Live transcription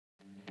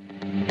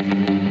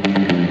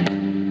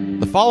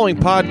following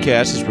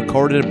podcast is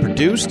recorded and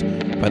produced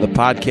by the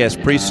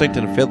Podcast Precinct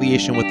in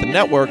affiliation with the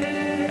network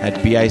at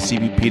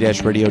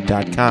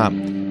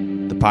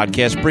bicbp-radio.com. The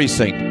Podcast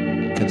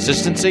Precinct.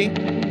 Consistency,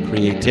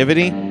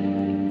 creativity,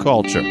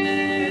 culture.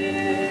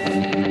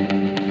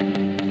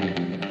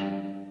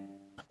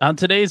 On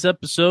today's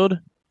episode,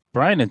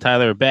 Brian and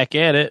Tyler are back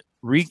at it,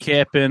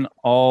 recapping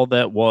all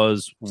that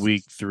was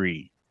week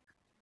 3.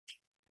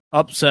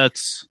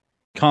 Upsets,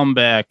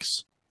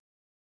 comebacks,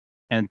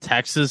 and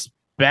Texas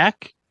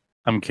back?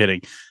 I'm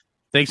kidding.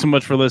 Thanks so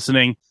much for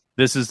listening.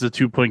 This is the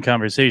 2 Point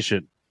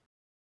Conversation.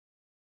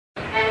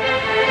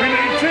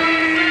 319!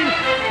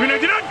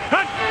 399!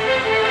 Hut!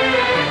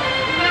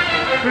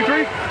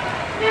 33?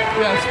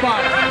 Yeah,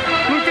 spot.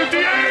 Blue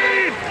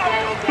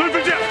 58! Blue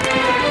 58!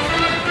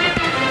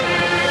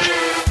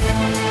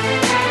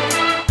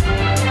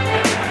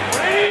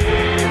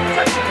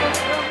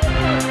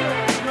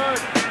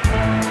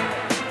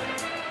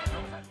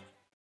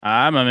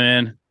 I'm a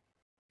man.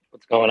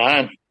 What's going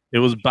on? It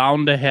was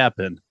bound to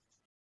happen.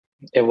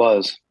 It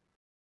was.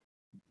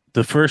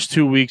 The first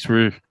 2 weeks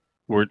were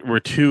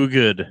too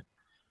good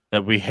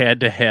that we had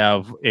to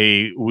have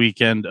a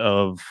weekend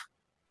of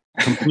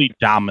complete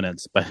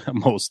dominance by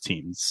most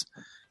teams.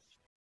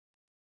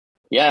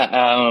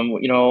 Yeah,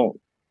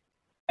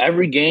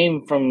 every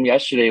game from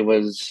yesterday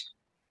was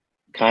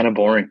kind of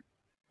boring.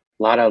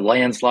 A lot of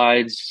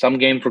landslides. Some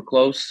games were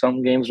close.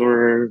 Some games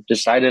were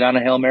decided on a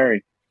Hail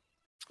Mary.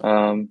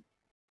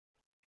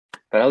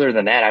 But other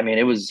than that, I mean,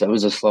 it was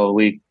a slow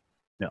week.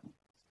 Yeah.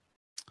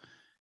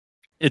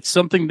 It's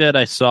something that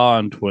I saw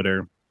on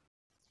Twitter.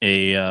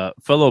 A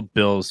fellow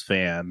Bills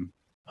fan,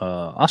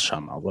 I'll shout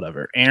him out,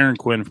 whatever. Aaron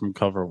Quinn from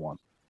Cover One,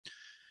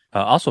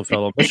 also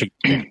fellow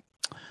Michigan.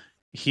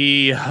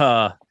 He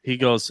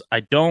goes,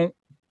 I don't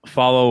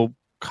follow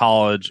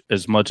college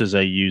as much as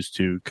I used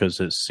to because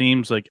it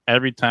seems like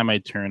every time I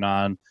turn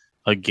on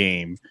a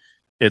game,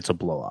 it's a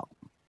blowout.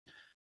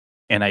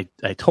 And I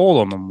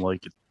told him, I'm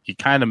like, you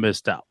kind of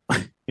missed out.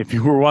 If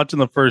you were watching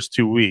the first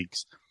 2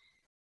 weeks,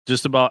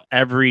 just about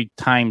every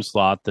time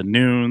slot, the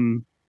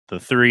noon, the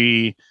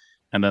 3,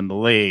 and then the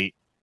late,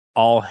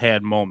 all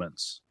had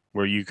moments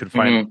where you could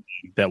find a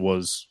game that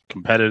was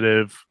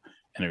competitive,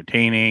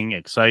 entertaining,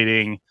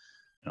 exciting,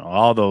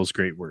 all those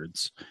great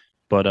words.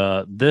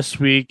 But this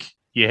week,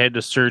 you had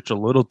to search a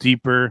little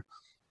deeper,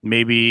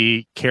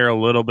 maybe care a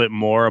little bit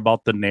more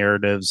about the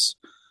narratives,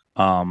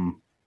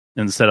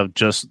 instead of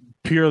just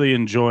purely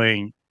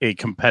enjoying a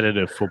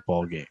competitive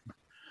football game.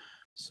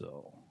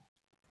 So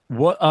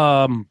what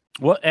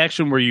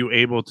action were you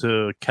able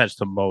to catch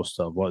the most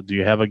of? What do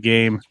you have a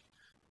game?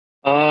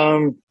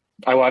 I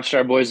watched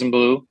Our Boys in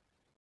Blue.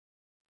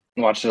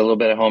 Watched it a little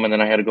bit at home, and then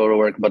I had to go to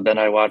work, but then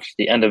I watched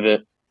the end of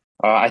it.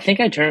 I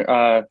think I turned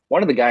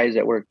one of the guys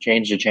at work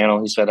changed the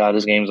channel. He said,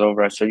 this game's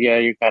over. I said, yeah,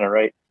 you're kind of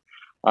right.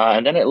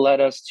 And then it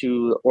led us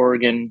to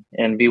Oregon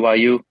and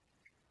BYU,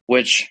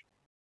 which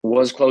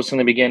was close in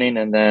the beginning,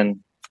 and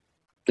then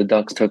the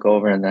Ducks took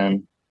over, and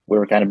then we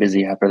were kind of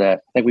busy after that.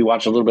 I think we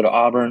watched a little bit of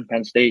Auburn,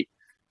 Penn State,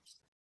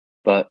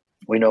 but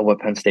we know what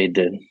Penn State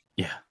did.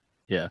 Yeah.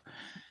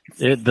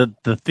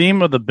 The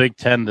theme of the Big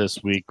Ten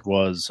this week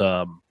was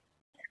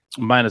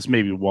minus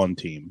maybe one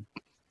team.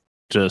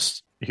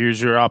 Just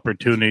here's your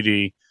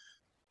opportunity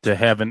to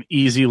have an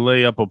easy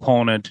layup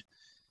opponent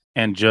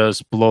and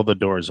just blow the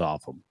doors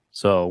off them.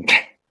 So,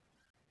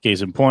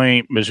 case in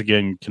point,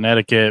 Michigan,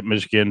 Connecticut,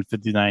 Michigan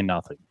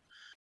 59-0.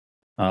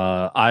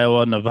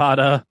 Iowa,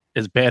 Nevada,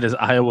 as bad as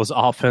Iowa's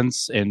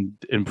offense and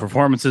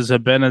performances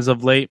have been as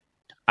of late,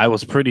 I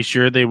was pretty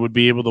sure they would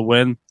be able to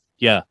win.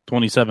 Yeah,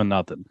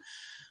 27-0.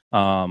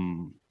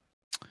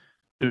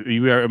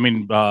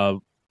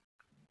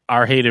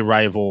 Our hated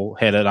rival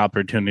had an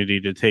opportunity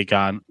to take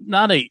on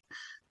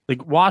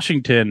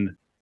Washington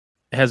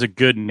has a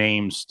good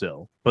name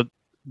still, but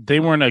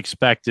they weren't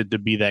expected to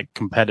be that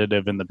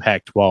competitive in the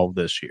Pac-12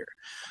 this year.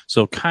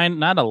 So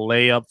not a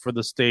layup for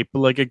the state, but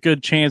like a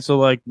good chance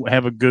to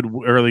have a good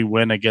early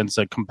win against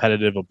a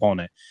competitive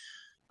opponent.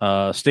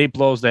 State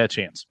blows that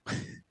chance.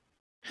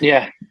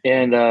 Yeah,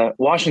 and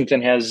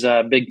Washington has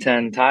Big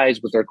Ten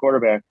ties with their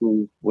quarterback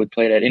who would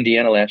play at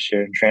Indiana last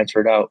year and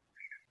transferred out.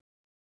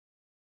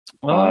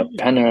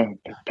 Penix,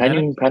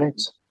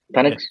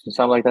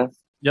 something like that.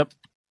 Yep,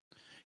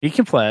 he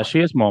can flash. He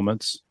has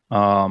moments.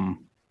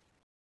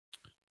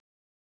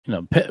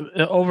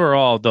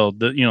 Overall, though,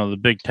 the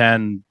Big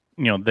Ten,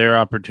 their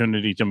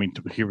opportunities. I mean,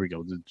 here we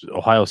go.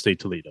 Ohio State,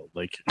 Toledo,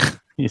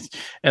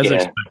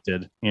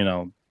 expected.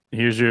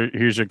 Here's your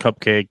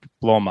cupcake.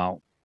 Blow them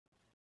out.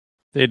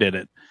 They did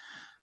it.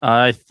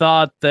 I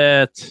thought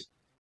that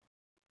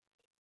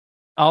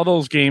all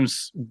those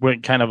games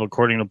went kind of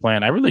according to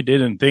plan. I really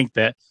didn't think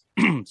that,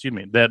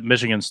 that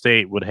Michigan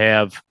State would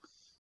have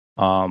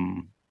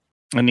an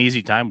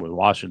easy time with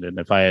Washington.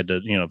 If I had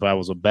to, if I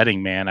was a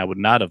betting man, I would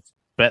not have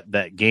bet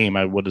that game.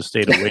 I would have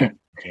stayed away from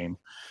the game.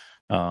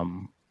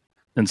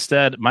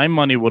 Instead, my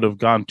money would have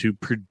gone to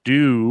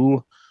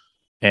Purdue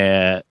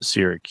at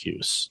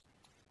Syracuse.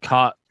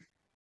 Caught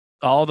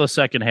all the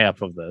second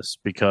half of this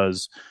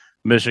because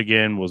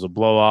Michigan was a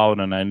blowout,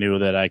 and I knew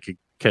that I could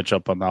catch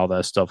up on all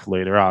that stuff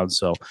later on.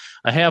 So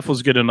a half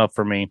was good enough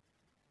for me.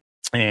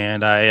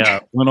 And I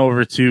went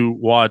over to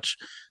watch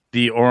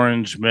the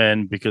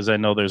Orangemen because I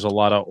know there's a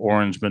lot of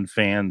Orangemen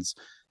fans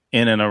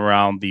in and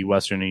around the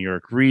Western New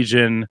York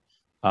region.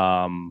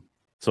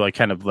 So I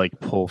kind of like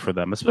pull for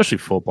them, especially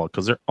football,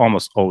 because they're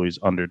almost always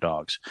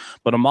underdogs.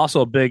 But I'm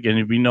also big,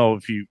 and we know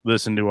if you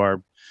listen to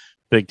our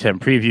Big Ten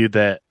preview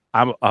that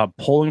I'm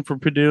pulling for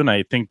Purdue, and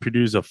I think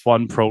Purdue's a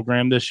fun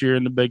program this year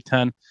in the Big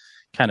Ten,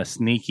 kind of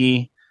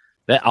sneaky.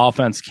 That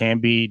offense can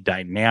be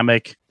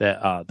dynamic.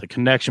 That the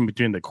connection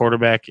between the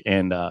quarterback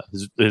and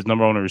his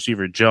number one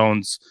receiver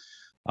Jones,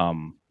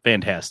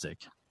 fantastic.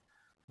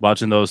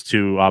 Watching those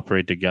two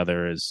operate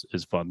together is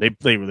fun.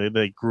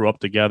 They grew up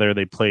together.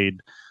 They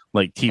played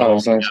like T-ball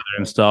together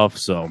and stuff.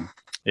 So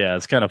yeah,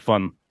 it's kind of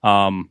fun.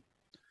 Man,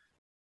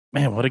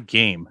 what a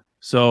game!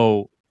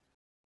 So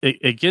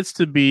it gets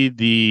to be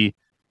the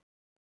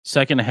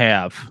second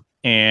half,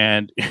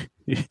 and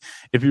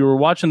if you were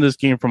watching this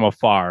game from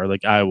afar,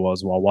 like I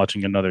was while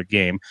watching another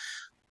game,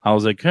 I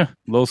was like,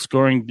 low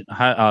scoring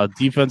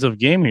defensive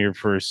game here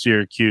for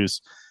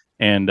Syracuse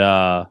and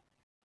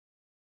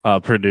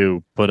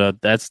Purdue.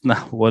 But that's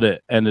not what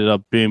it ended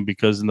up being,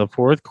 because in the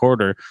fourth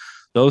quarter,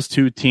 those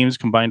two teams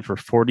combined for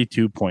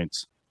 42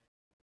 points.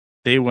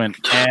 They went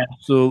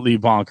absolutely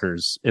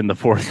bonkers in the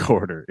fourth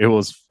quarter. It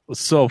was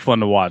so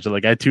fun to watch.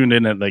 Like I tuned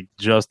in at like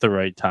just the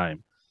right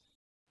time.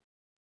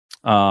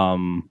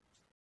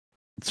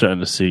 Trying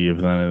to see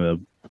if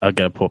I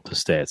gotta pull up the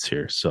stats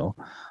here. So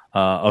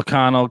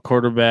O'Connell,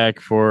 quarterback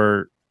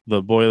for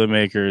the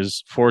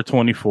Boilermakers,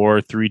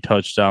 424, 3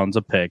 touchdowns,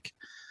 a pick.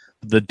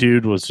 The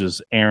dude was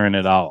just airing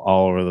it out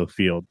all over the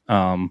field.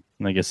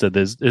 Like I said,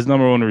 his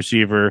number one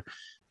receiver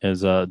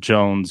is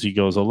Jones. He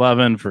goes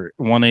 11 for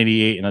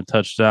 188 and a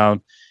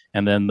touchdown.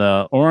 And then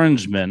the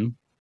Orangemen,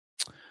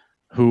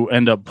 who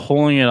end up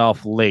pulling it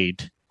off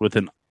late with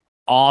an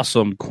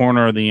awesome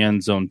corner of the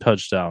end zone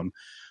touchdown.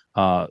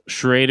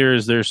 Schrader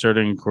is their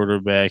starting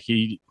quarterback.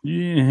 He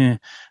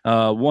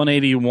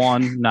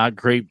 181, not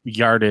great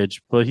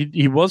yardage, but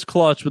he was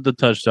clutch with the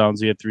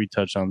touchdowns. He had 3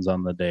 touchdowns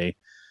on the day.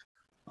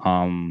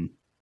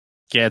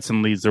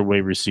 Gadsden leads their way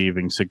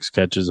receiving, 6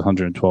 catches,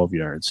 112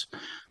 yards.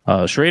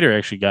 Schrader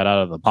actually got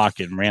out of the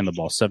pocket and ran the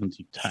ball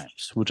 17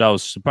 times, which I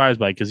was surprised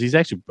by because he's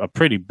actually a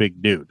pretty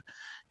big dude.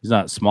 He's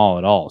not small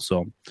at all.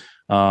 So,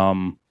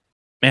 man,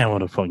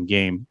 what a fun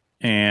game.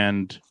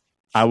 And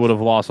I would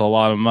have lost a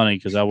lot of money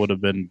because I would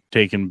have been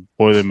taking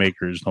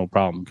Boilermakers, no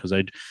problem. Because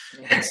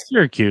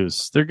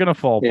Syracuse, they're gonna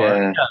fall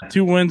apart. Yeah,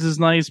 2 wins is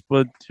nice,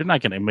 but you're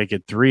not gonna make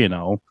it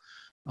 3-0.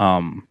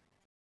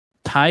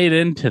 Tied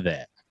into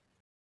that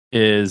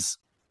is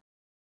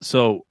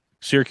so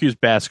Syracuse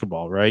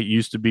basketball, right?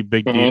 Used to be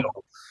big deal.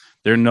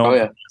 They're known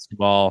for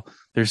basketball.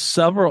 There's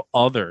several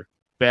other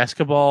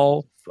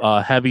basketball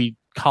heavy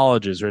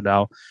colleges right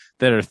now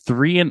that are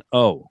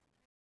 3-0.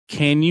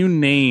 Can you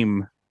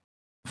name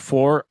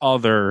 4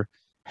 other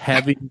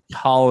heavy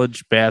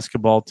college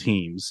basketball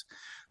teams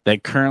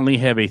that currently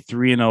have a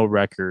 3-0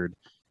 record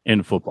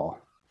in football?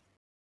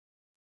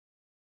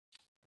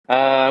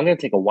 I'm going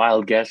to take a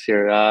wild guess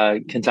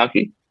here.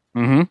 Kentucky.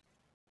 Mm-hmm.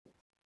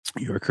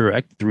 You're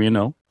correct.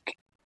 3-0.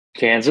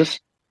 Kansas,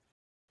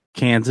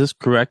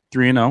 correct.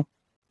 3-0.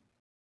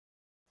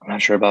 I'm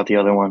not sure about the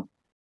other one.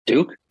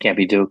 Duke? Can't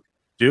be Duke.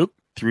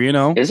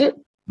 3-0. Is it?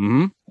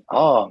 Mm-hmm.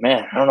 Oh,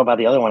 man. I don't know about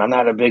the other one. I'm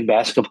not a big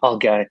basketball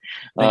guy.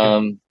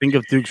 Think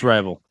of Duke's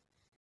rival.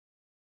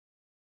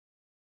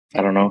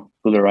 I don't know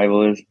who the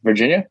rival is.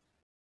 Virginia?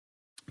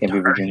 Can't be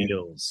Virginia.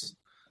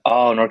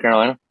 Oh, North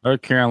Carolina?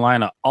 North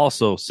Carolina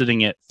also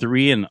sitting at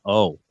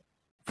 3-0.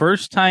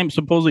 First time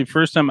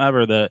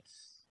ever that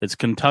it's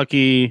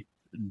Kentucky,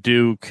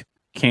 Duke,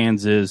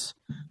 Kansas,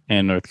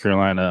 and North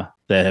Carolina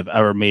that have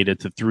ever made it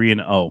to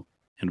 3-0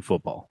 in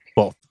football.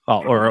 Both,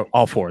 or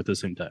all 4 at the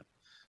same time.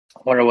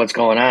 I wonder what's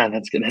going on.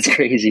 That's good. That's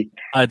crazy.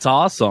 It's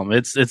awesome.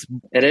 It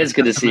is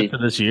good to see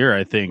this year.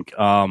 I think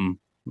a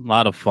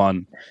lot of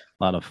fun.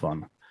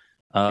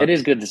 It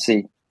is good to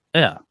see.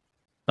 Yeah.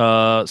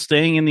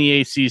 Staying in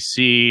the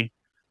ACC,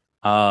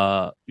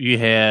 you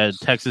had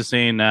Texas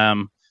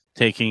A&M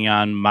taking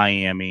on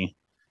Miami.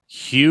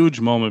 Huge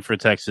moment for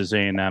Texas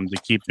A&M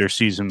to keep their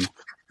season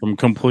from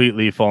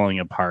completely falling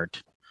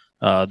apart.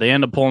 They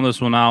end up pulling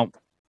this one out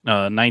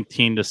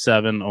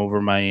 19-7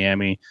 over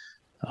Miami.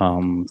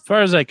 As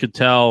far as I could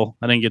tell,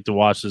 I didn't get to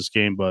watch this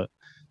game, but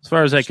as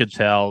far as I could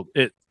tell,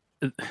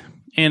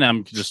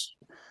 A&M just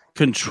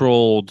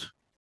controlled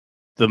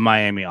the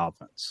Miami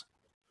offense.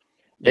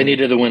 They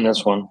needed to win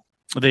this one.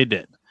 They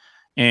did.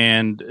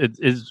 And it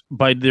is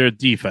by their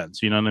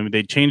defense. You know what I mean?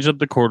 They changed up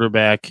the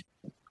quarterback.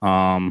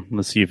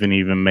 Let's see if it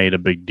even made a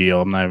big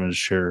deal. I'm not even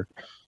sure.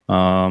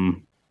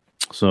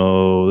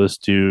 So this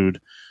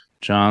dude,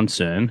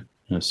 Johnson,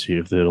 let's see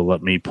if it'll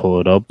let me pull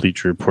it up.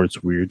 Bleacher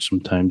Report's weird.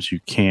 Sometimes you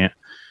can't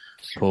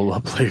pull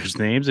up players'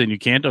 names, and you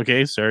can't.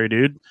 Okay, sorry,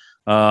 dude.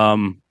 He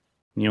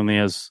only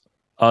has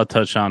a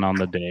touchdown on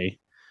the day,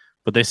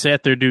 but they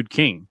sat their dude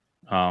King,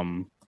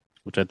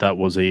 which I thought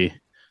was a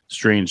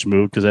strange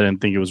move because I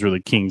didn't think it was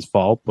really King's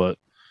fault, but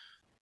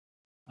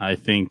I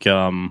think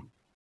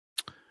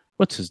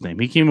what's his name?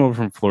 He came over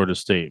from Florida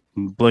State.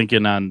 I'm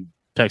blanking on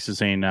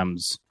Texas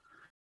A&M's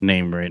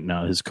name right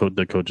now.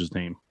 The coach's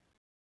name.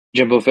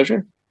 Jimbo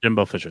Fisher.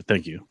 Jimbo Fisher.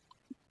 Thank you.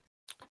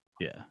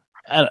 Yeah,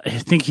 I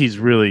think he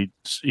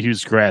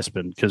was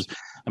grasping because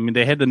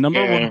they had the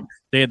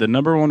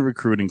number one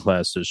recruiting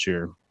class this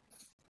year,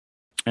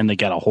 and they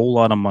got a whole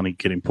lot of money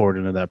getting poured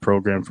into that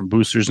program from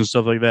boosters and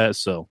stuff like that.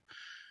 So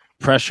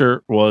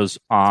pressure was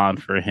on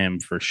for him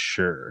for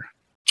sure.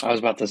 I was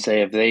about to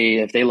say if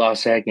they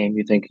lost that game,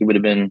 you think he would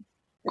have been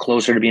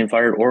closer to being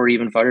fired or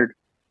even fired?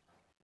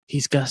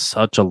 He's got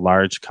such a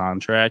large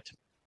contract.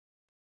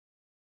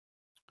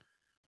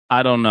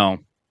 I don't know.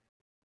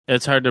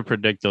 It's hard to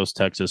predict those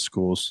Texas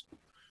schools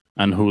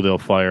and who they'll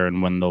fire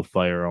and when they'll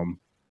fire them.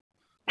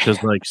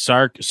 Because like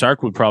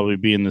Sark would probably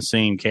be in the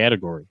same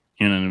category.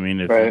 You know what I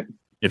mean? Right.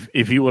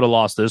 If he would have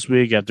lost this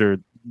week after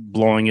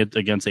blowing it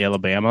against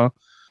Alabama,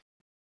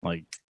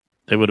 like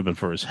they would have been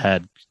for his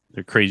head.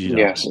 They're crazy.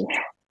 Yes.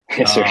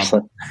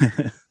 Seriously.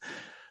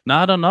 No,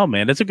 I don't know,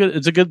 man. It's a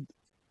good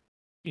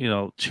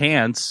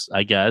chance,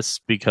 I guess,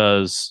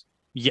 because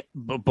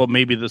but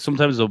maybe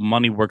sometimes the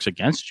money works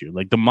against you.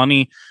 Like the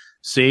money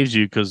saves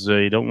you because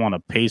they don't want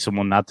to pay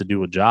someone not to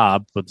do a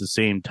job, but at the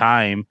same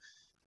time,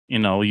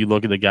 you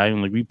look at the guy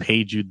and like, we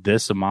paid you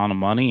this amount of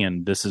money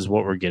and this is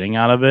what we're getting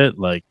out of it.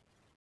 Like,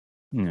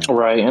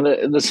 right.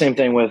 And the same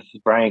thing with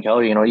Brian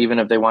Kelly, even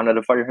if they wanted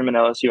to fire him in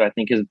LSU, I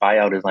think his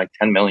buyout is like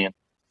 $10 million.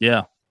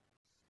 Yeah.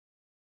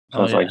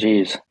 So it's like,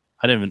 geez.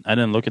 I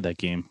didn't look at that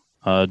game.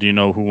 Do you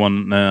know who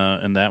won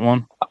in that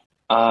one?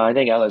 I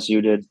think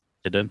LSU did.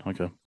 It did?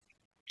 Okay.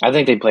 I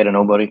think they played a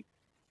nobody.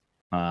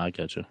 I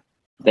got you.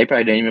 They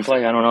probably didn't even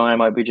play. I don't know. I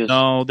might be just.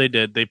 No, they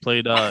did. They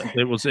played.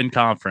 It was in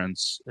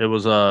conference. It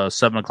was a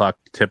 7:00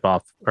 tip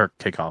off or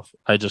kickoff.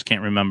 I just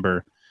can't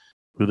remember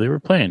who they were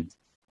playing.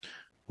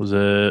 Was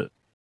it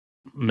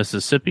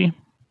Mississippi? It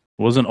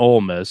wasn't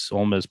Ole Miss.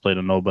 Ole Miss played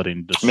a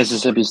nobody.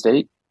 Mississippi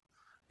State?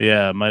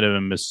 Yeah, it might have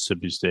been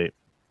Mississippi State.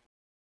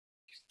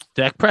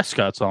 Dak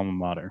Prescott's alma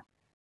mater.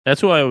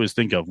 That's who I always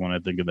think of when I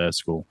think of that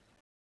school.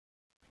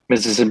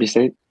 Mississippi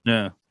State?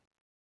 Yeah.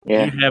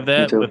 Yeah. Do you have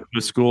that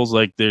with schools?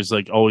 Like, there's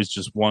like always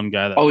just one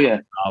guy that. Oh yeah.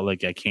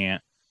 Like I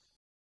can't.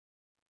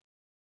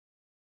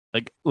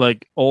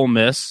 Like Ole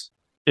Miss,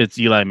 it's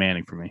Eli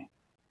Manning for me.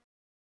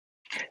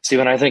 See,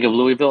 when I think of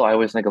Louisville, I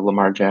always think of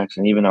Lamar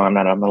Jackson, even though I'm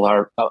not a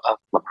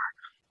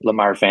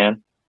Lamar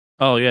fan.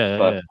 Oh yeah.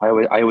 But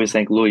yeah. I always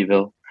think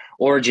Louisville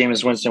or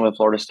Jameis Winston with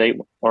Florida State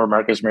or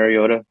Marcus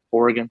Mariota,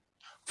 Oregon.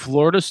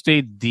 Florida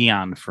State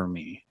Dion for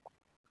me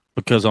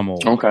because I'm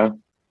old. Okay.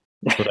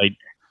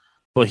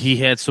 But he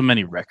had so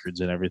many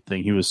records and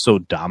everything. He was so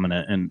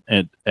dominant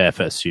at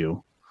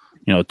FSU.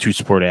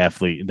 Two-sport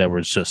athlete that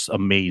was just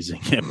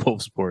amazing at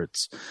both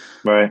sports.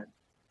 Right.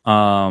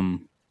 Yeah,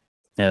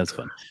 that's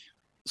fun.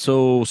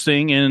 So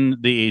staying in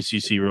the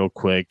ACC real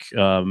quick,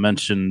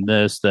 mention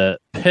this, that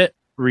Pitt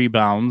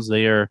rebounds.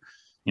 They are,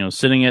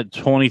 sitting at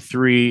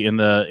 23 in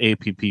the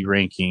APP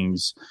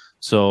rankings.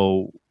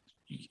 So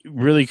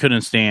really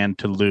couldn't stand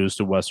to lose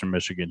to Western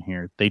Michigan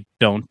here. They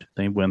don't.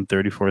 They win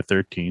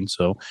 34-13.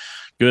 So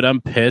good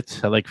on Pitt.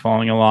 I like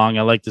following along.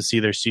 I like to see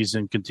their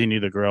season continue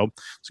to grow.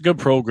 It's a good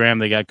program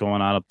they got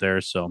going on up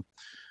there. So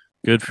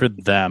good for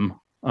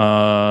them.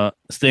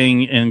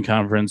 Staying in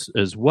conference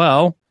as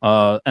well.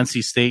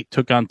 NC State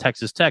took on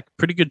Texas Tech.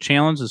 Pretty good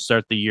challenge to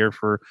start the year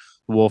for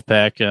the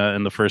Wolfpack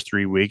in the first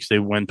 3 weeks. They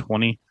win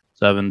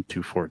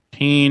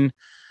 27-14.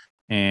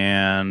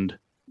 And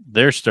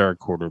their star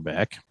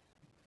quarterback,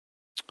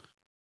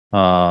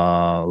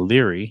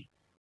 Leary,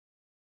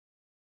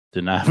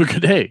 did not have a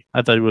good day.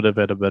 I thought he would have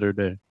had a better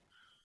day.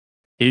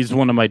 He's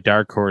one of my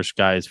dark horse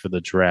guys for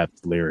the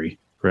draft, Leary,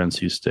 for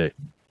NC State.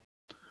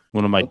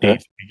 One of my day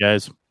three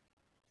guys.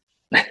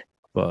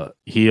 But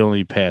he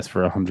only passed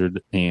for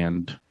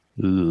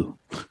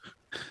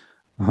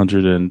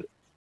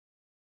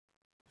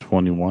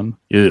 121.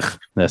 Ugh,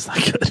 that's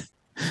not good.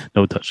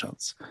 No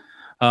touchdowns.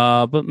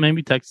 But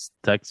maybe Tech's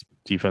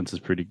defense is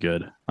pretty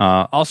good.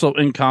 Also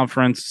in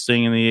conference,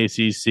 staying in the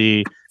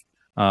ACC,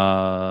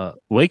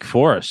 Wake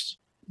Forest,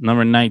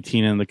 number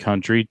 19 in the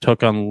country,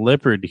 took on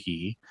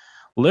Liberty.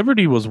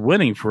 Liberty was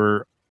winning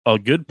for a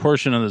good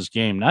portion of this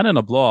game, not in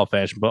a blowout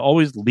fashion, but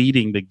always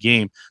leading the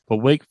game. But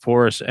Wake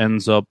Forest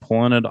ends up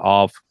pulling it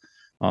off.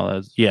 They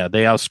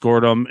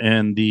outscored them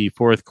in the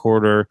fourth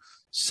quarter,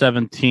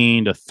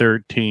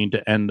 17-13,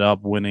 to end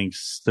up winning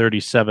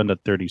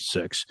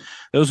 37-36.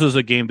 This was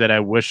a game that I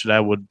wish that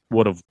I would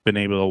have been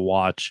able to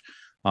watch.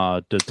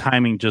 The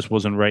timing just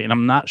wasn't right, and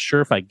I'm not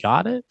sure if I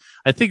got it.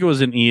 I think it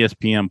was an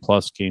ESPN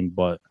Plus game,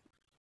 but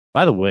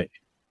by the way,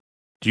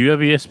 do you have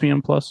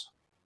ESPN Plus?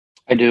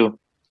 I do.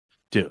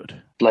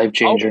 Dude. Life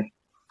changer.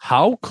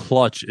 How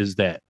clutch is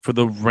that for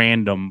the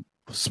random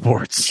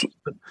sports?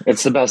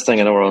 It's the best thing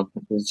in the world.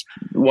 It's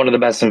one of the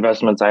best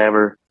investments I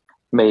ever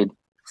made.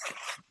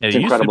 It's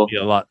incredible.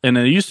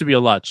 It used to be a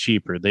lot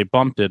cheaper. They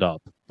bumped it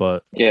up,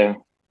 but yeah.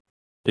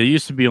 It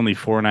used to be only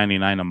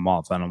 $4.99 a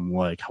month, and I'm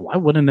like, why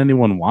wouldn't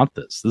anyone want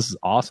this? This is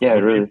awesome. Yeah,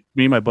 really.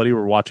 Me and my buddy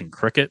were watching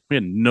cricket. We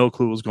had no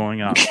clue what was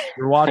going on.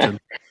 We were watching.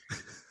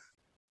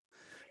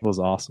 It was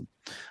awesome.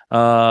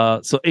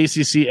 So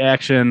ACC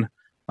action.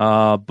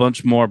 A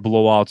bunch more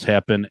blowouts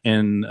happen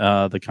in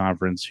the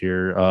conference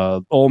here.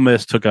 Ole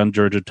Miss took on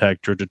Georgia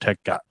Tech. Georgia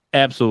Tech got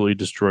absolutely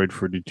destroyed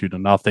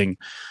 42-0.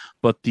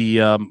 But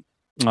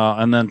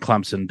and then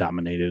Clemson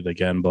dominated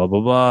again, blah,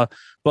 blah, blah.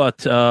 But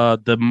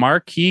the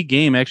marquee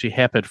game actually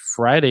happened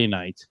Friday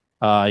night.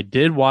 I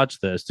did watch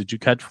this. Did you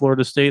catch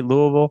Florida State,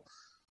 Louisville?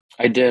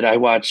 I did. I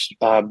watched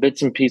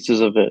bits and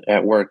pieces of it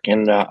at work.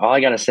 And all I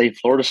got to say,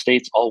 Florida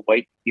State's all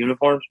white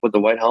uniforms with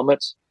the white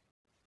helmets.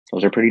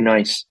 Those are pretty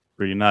nice.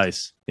 Pretty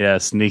nice. Yeah,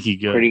 sneaky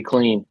good. Pretty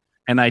clean.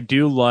 And I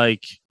do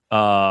like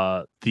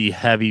the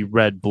heavy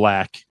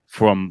red-black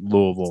from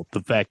Louisville.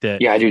 The fact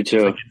that I do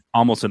too. Like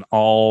almost an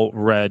all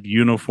red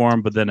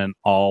uniform, but then an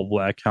all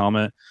black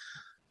helmet.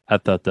 I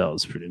thought that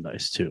was pretty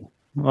nice too.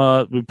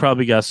 We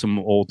probably got some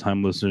old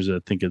time listeners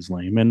that think it's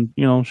lame, and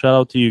shout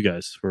out to you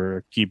guys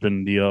for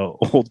keeping the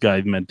old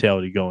guy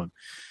mentality going.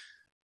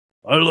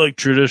 I like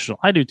traditional.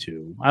 I do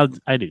too.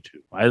 I do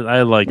too.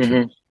 I like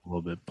a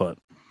little bit, but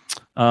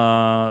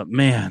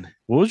man,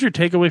 what was your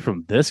takeaway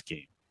from this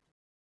game?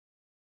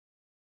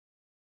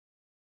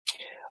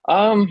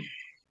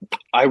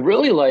 I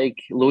really like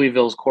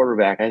Louisville's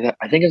quarterback.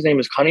 I think his name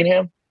is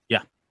Cunningham.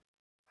 Yeah.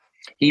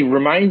 He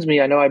reminds me,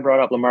 I know I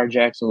brought up Lamar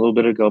Jackson a little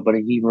bit ago, but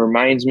he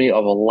reminds me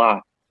of a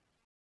lot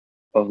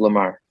of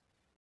Lamar.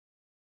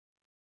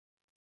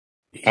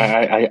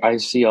 I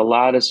see a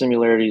lot of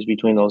similarities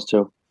between those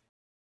two.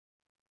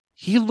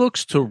 He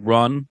looks to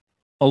run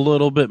a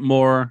little bit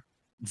more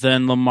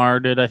than Lamar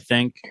did, I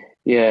think.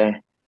 Yeah.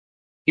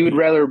 He would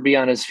rather be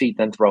on his feet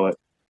than throw it.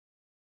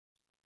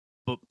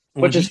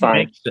 Which is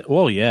fine.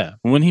 Yeah.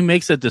 When he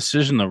makes that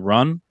decision to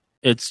run,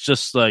 it's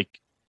just like,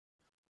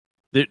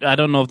 I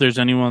don't know if there's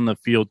anyone on the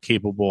field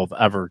capable of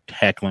ever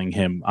tackling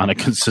him on a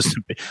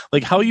consistent basis.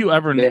 Like, how you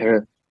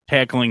ever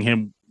tackling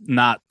him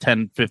not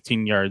 10,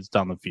 15 yards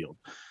down the field?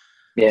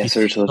 Yeah, He's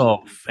seriously.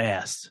 so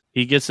fast.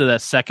 He gets to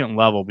that second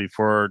level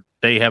before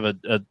they have a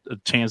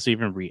chance to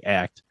even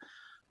react.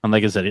 And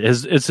like I said,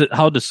 it's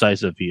how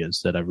decisive he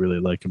is that I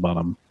really like about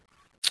him.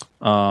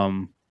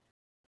 On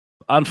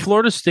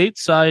Florida State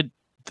side,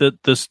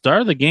 the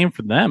start of the game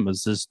for them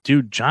is this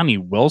dude Johnny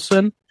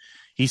Wilson.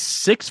 He's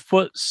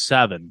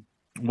 6'7",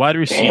 wide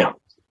receiver. Damn.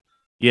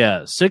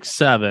 Yeah,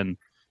 6'7".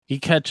 He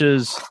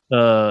catches. He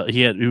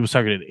was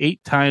targeted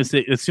 8 times.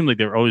 It seemed like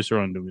they were always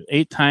throwing to him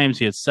 8 times.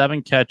 He had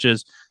 7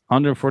 catches,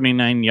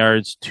 149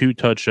 yards, 2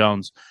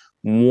 touchdowns.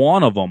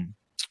 One of them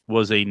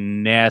was a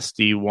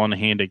nasty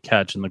one-handed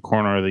catch in the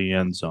corner of the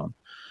end zone,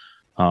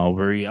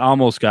 where he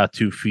almost got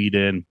 2 feet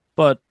in,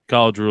 but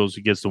college rules,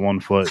 he gets to 1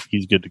 foot,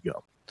 he's good to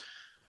go.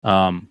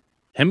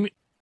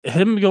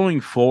 Him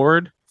going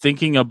forward,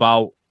 thinking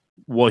about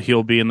what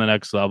he'll be in the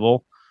next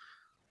level.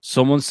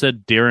 Someone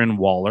said Darren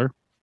Waller,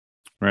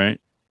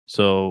 right?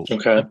 So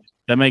okay,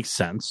 that makes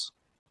sense.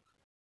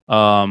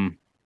 But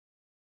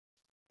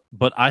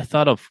I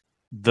thought of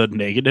the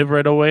negative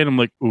right away, and I'm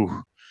like,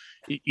 ooh,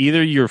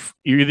 either you're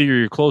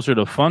closer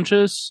to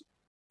Funchess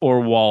or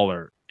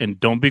Waller, and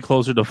don't be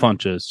closer to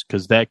Funchess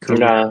because that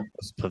career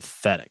was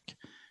pathetic,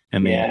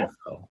 and the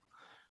NFL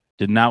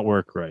did not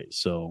work right.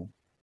 So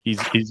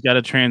he's got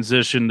to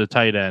transition to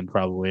tight end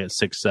probably at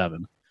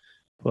 6'7".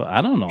 But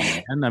I don't know,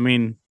 man. I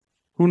mean,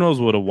 who knows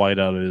what a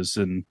whiteout is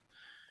in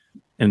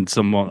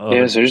some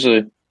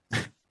seriously.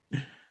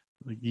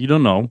 You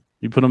don't know.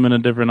 You put them in a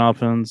different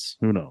offense,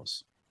 who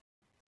knows?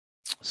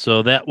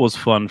 So that was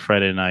fun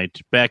Friday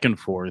night. Back and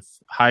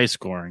forth, high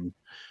scoring,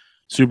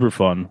 super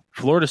fun.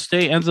 Florida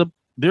State ends up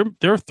they're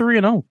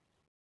 3-0.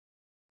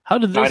 How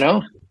did this? I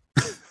know.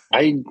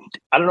 I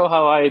don't know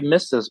how I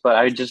missed this, but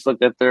I just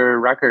looked at their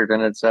record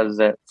and it says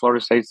that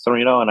Florida State's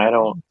 3-0, and I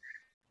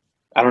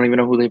don't even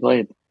know who they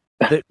played.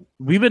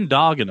 We've been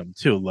dogging them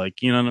too, like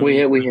what I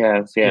mean? We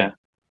have, yeah.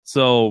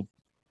 So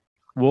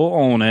we'll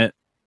own it.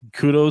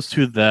 Kudos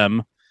to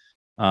them.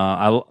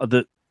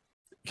 The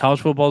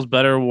college football is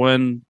better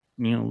when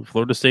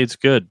Florida State's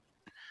good.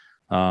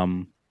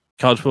 College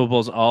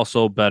football is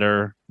also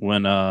better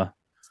when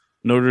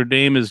Notre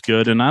Dame is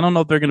good, and I don't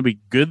know if they're going to be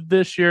good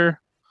this year,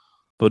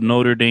 but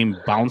Notre Dame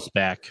bounced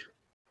back.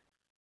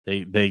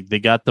 They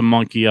got the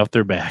monkey off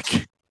their back.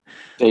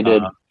 They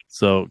did.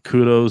 So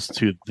kudos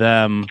to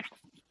them.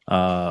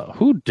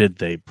 Who did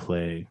they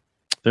play?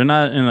 They're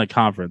not in a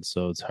conference,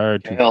 so it's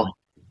hard to.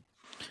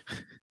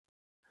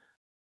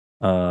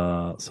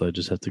 So I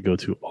just have to go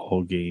to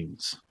all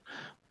games.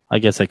 I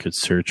guess I could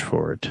search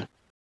for it.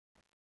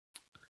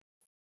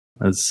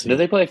 Let's see. Did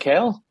they play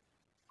Cal?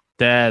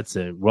 That's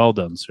it. Well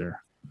done, sir.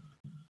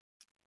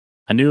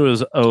 I knew it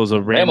was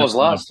a random. Ramos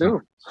lost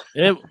too.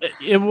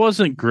 It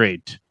wasn't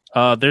great.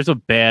 There's a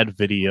bad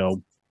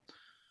video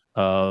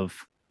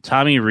of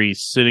Tommy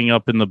Rees sitting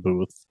up in the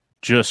booth,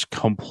 just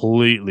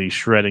completely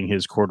shredding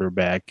his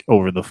quarterback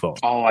over the phone.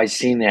 Oh, I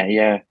seen that.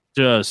 Yeah.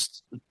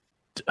 Just,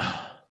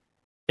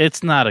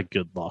 it's not a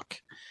good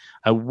look.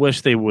 I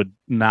wish they would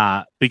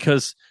not,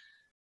 because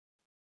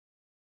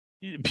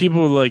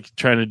people like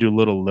trying to do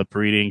little lip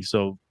reading.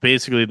 So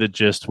basically the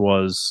gist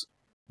was,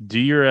 do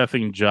your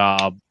effing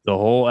job. The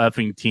whole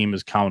effing team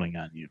is counting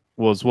on you,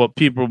 was what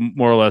people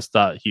more or less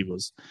thought he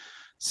was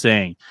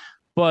saying.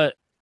 But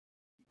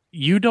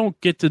you don't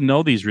get to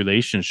know these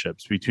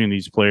relationships between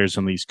these players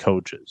and these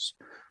coaches.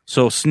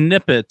 So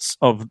snippets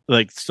of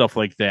like stuff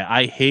like that,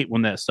 I hate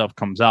when that stuff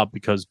comes out,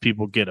 because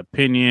people get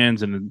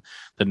opinions and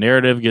the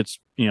narrative gets,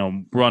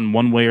 run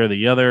one way or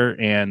the other,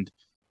 and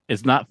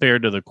it's not fair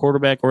to the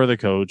quarterback or the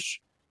coach.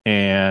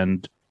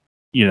 And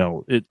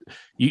you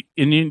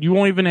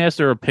won't even ask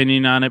their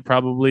opinion on it,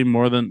 probably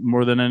more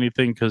than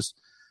anything, because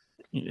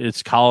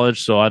it's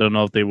college. So I don't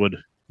know if they would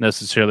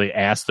necessarily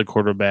ask the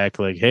quarterback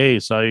like, "Hey,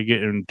 saw you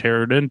getting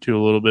teared into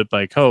a little bit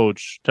by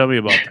coach. Tell me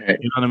about that."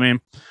 You know what I mean?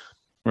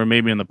 Or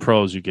maybe in the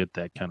pros you get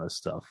that kind of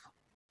stuff.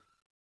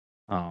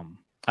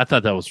 I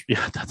thought that was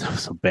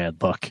a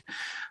bad look.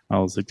 I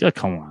was like, "Yeah,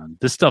 come on,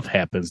 this stuff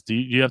happens. Do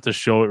you have to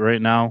show it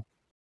right now?"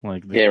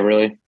 Like, yeah,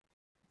 really.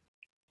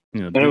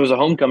 And it was a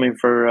homecoming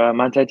for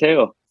Monte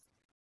Teo.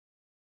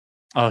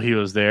 Oh, he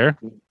was there?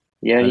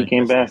 Yeah, he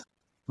came back.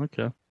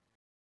 Okay.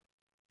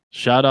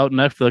 Shout out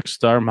Netflix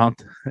star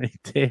Monte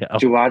Teo.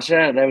 Did you watch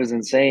that? That was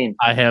insane.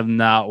 I have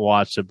not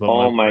watched it,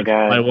 but my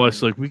God. My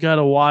wife's like, we got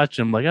to watch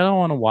him. Like, I don't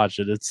want to watch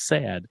it. It's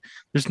sad.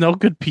 There's no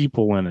good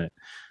people in it.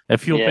 I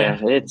feel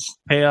bad. It's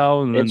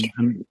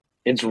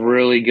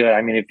really good.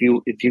 I mean,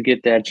 if you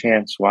get that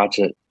chance, watch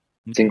it.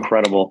 It's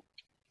incredible.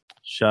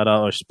 Shout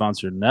out our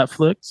sponsor,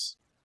 Netflix.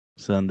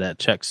 Send that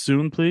check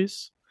soon,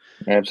 please.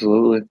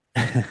 Absolutely.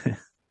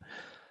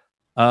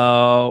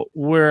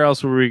 Where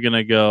else were we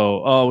gonna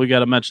go? Oh, we got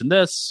to mention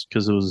this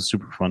because it was a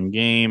super fun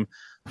game.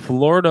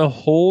 Florida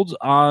holds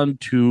on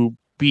to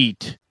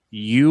beat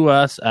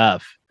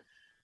USF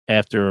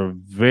after a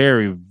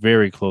very,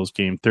 very close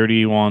game,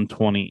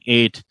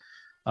 31-28.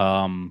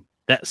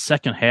 That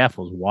second half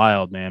was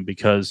wild, man,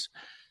 because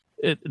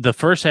the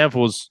first half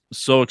was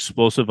so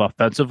explosive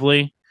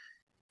offensively,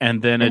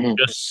 and then it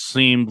just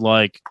seemed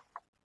like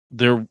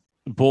their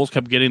Bulls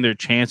kept getting their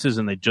chances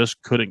and they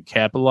just couldn't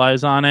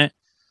capitalize on it.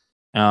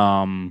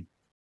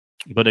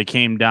 But it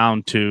came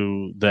down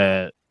to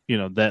that,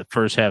 that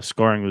first half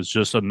scoring was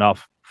just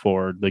enough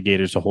for the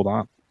Gators to hold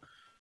on.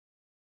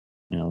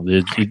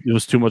 It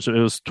was too much. It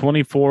was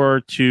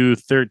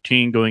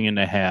 24-13 going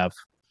into half,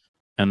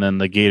 and then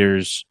the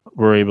Gators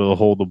were able to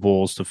hold the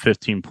Bulls to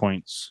 15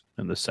 points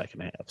in the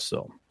second half.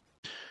 So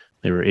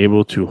they were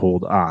able to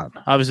hold on.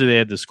 Obviously, they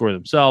had to score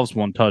themselves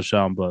one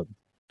touchdown, but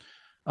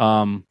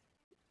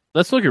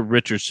let's look at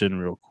Richardson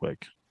real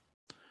quick.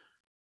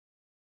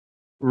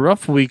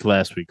 Rough week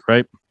last week,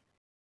 right?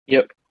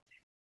 Yep.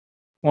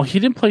 Well, he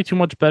didn't play too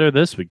much better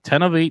this week.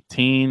 10 of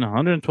 18,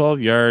 112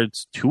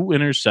 yards, 2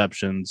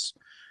 interceptions.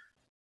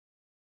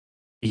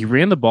 He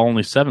ran the ball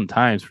only 7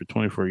 times for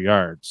 24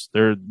 yards.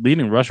 Their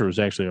leading rusher was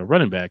actually a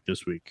running back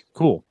this week.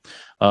 Cool.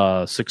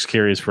 6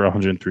 carries for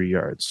 103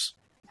 yards.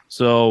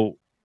 So,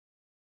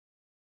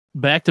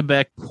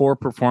 back-to-back poor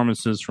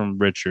performances from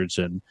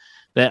Richardson.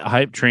 That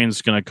hype train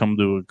is going to come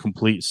to a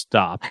complete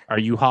stop. Are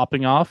you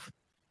hopping off?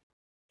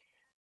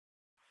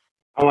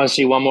 I want to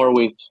see one more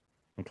week.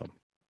 Okay.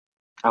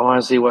 I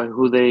want to see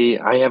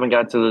I haven't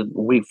got to the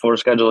week 4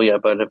 schedule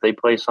yet, but if they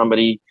play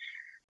somebody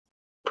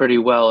pretty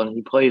well and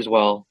he plays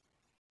well,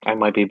 I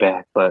might be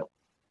back, but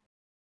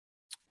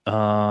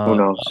who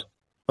knows?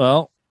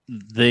 Well,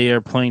 they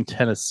are playing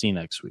Tennessee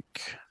next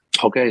week.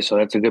 Okay, so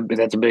that's a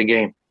big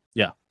game.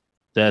 Yeah.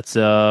 That's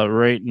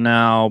right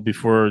now,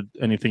 before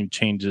anything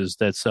changes,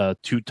 that's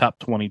 2 top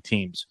 20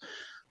 teams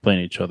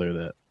playing each other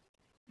that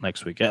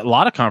next week. A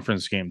lot of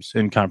conference games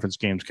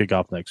kick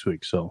off next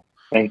week. So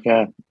thank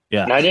God.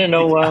 Yeah. And I didn't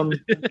know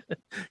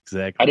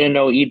exactly. I didn't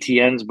know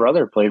Etienne's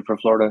brother played for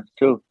Florida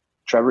too.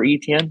 Trevor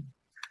Etienne.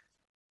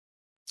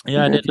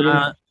 Yeah, I did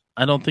not.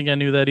 I don't think I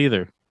knew that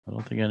either. I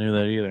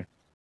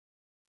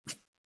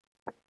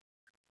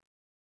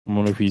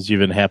wonder if he's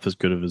even half as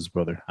good as his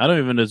brother. I don't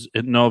even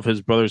know if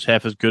his brother's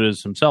half as good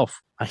as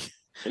himself.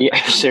 Yeah,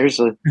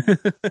 seriously.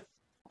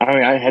 I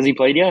mean, has he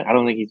played yet? I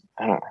don't think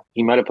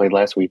he might have played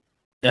last week.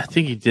 I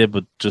think he did,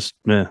 but just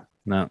meh.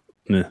 Not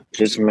meh.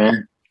 Just meh.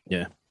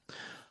 Yeah.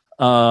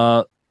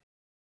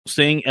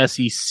 Staying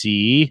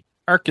SEC,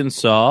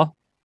 Arkansas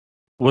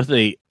with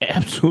a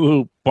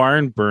absolute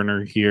barn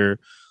burner here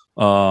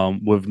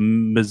with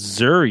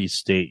Missouri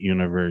State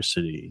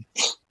University,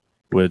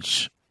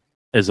 which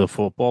is a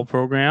football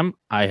program.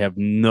 I have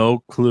no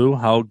clue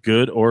how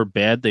good or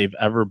bad they've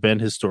ever been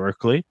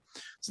historically.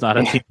 It's not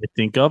a team I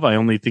think of. I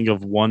only think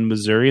of one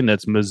Missouri, and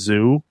that's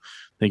Mizzou.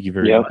 Thank you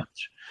very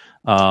much.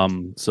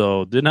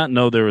 So did not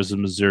know there was a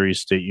Missouri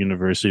State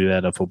University that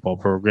had a football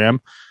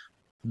program.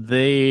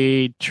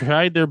 They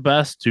tried their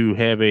best to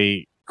have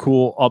a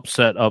cool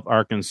upset of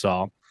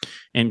Arkansas,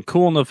 and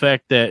cool in the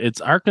fact that it's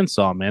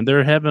Arkansas, man.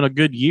 They're having a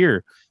good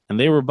year, and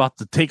they were about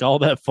to take all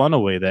that fun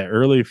away, that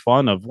early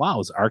fun of, wow,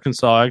 is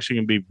Arkansas actually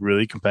going to be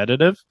really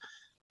competitive?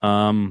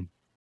 Yeah,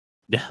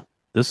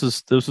 this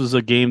is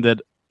a game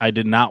that I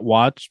did not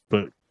watch,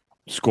 but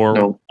Score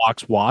Nope.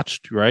 box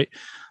watched, right?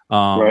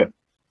 Right.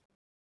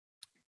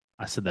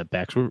 I said that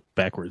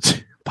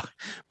backwards,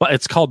 but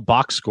it's called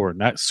box score,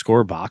 not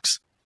score box.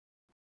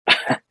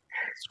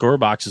 Score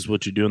box is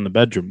what you do in the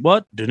bedroom.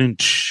 What?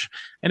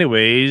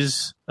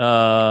 Anyways,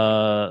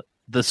 the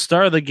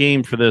star of the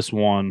game for this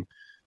one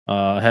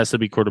has to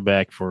be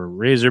quarterback for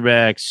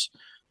Razorbacks.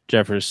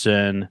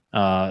 Jefferson,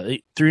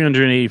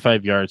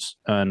 385 yards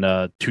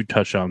and 2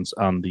 touchdowns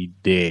on the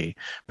day.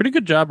 Pretty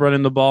good job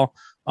running the ball.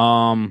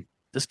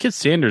 This kid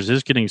Sanders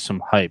is getting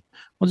some hype.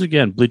 Once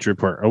again, Bleacher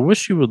Report. I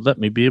wish you would let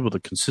me be able to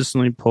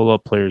consistently pull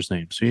up players'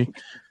 names. See,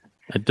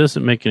 it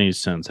doesn't make any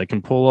sense. I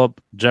can pull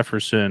up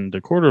Jefferson,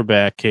 the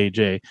quarterback,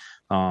 KJ,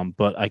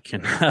 but I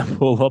cannot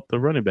pull up the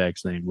running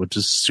back's name, which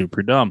is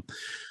super dumb.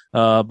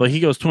 But he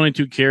goes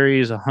 22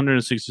 carries,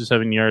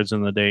 167 yards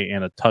in the day,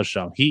 and a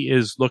touchdown. He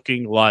is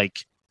looking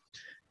like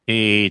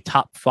a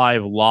top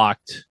 5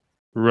 locked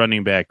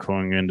running back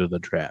going into the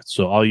draft.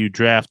 So all you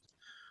draft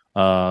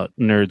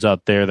nerds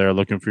out there that are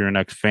looking for your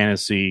next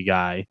fantasy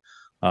guy,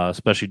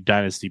 especially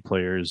dynasty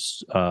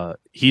players,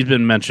 he's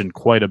been mentioned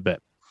quite a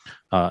bit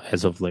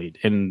as of late.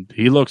 And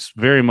he looks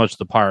very much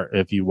the part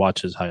if you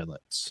watch his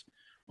highlights.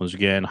 Once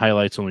again,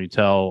 highlights only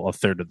tell a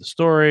third of the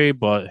story,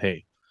 but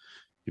hey,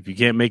 if you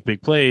can't make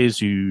big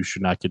plays, you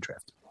should not get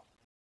drafted.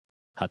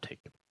 Hot take.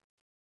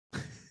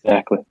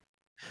 Exactly.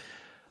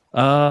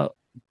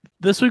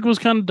 This week was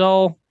kind of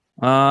dull.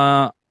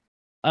 I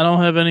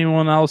don't have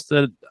anyone else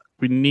that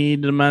we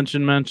need to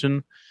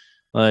mention.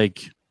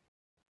 Like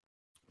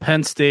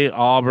Penn State,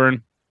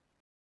 Auburn.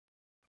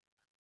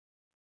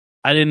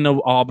 I didn't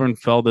know Auburn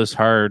fell this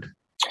hard.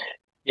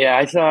 Yeah,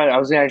 I thought I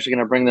was actually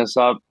going to bring this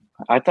up.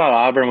 I thought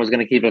Auburn was going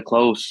to keep it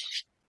close,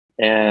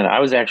 and I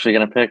was actually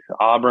going to pick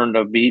Auburn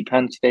to beat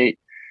Penn State.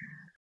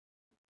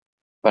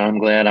 But I'm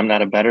glad I'm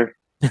not a bettor.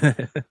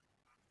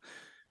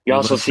 You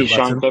also see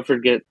Sean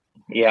Clifford get,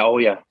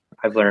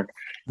 I've learned.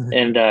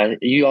 And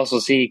you also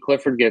see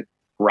Clifford get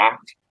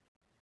rocked,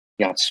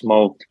 got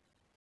smoked.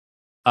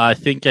 I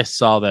think I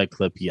saw that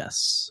clip,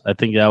 yes. I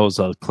think that was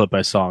a clip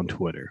I saw on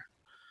Twitter.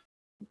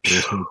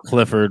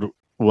 Clifford,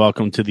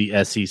 welcome to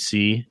the SEC.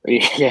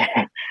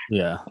 Yeah.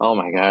 Yeah. Oh,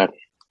 my God.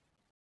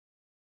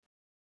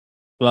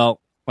 Well,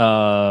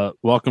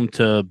 welcome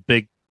to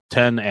Big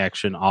Ten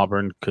action,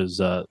 Auburn, because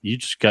you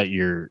just got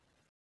your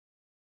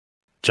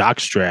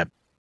jockstrap,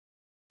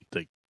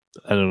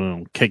 I don't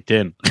know, kicked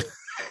in.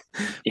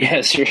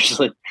 Yeah,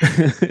 seriously.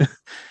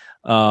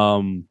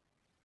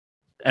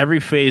 Every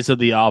phase of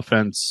the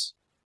offense,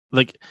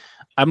 like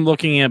I'm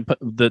looking at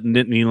the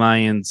Nittany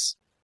Lions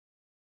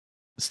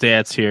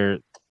stats here.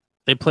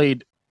 They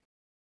played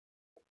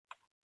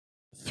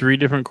 3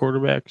 different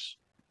quarterbacks.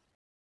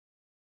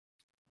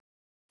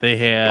 They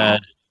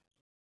had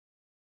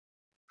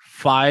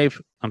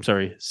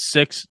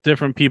 6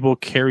 different people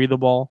carry the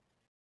ball.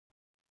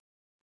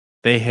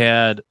 They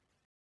had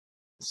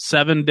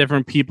 7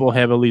 different people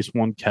have at least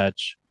 1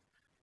 catch,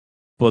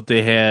 but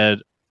they had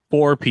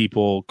 4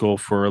 people go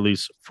for at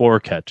least 4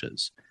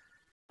 catches.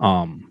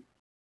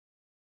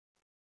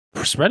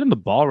 Spreading the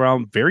ball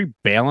around, very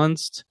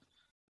balanced.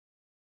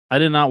 I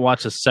did not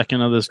watch a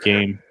second of this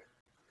game,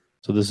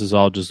 so this is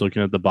all just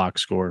looking at the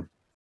box score.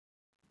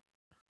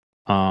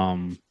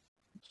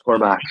 Score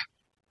box.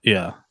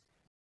 Yeah.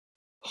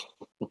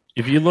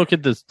 If you look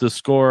at the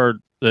score,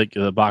 like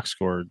the box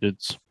score,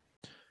 it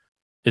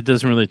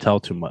doesn't really tell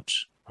too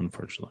much,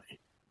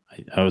 unfortunately.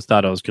 I always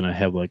thought I was going to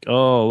have like,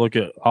 oh, look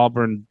at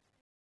Auburn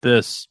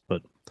this,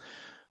 but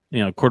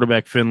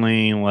quarterback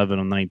Finley, 11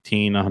 of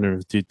 19,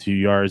 152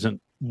 yards and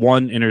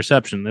 1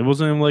 interception. It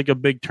wasn't even like a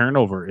big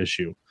turnover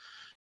issue.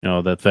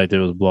 The fact that it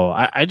was a blow.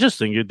 I just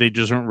think they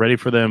just weren't ready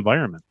for the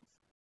environment.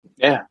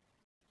 Yeah,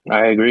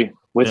 I agree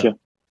with you.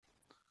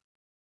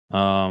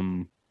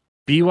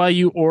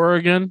 BYU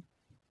Oregon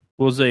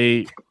was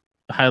a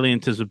highly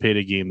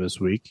anticipated game this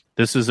week.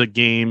 This is a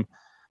game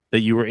that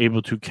you were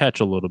able to catch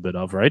a little bit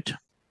of, right?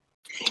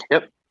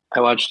 Yep.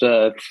 I watched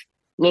a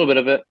little bit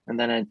of it, and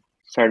then I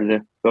started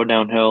to go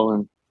downhill,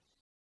 and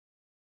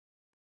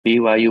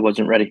BYU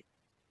wasn't ready.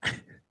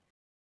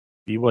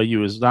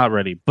 BYU is not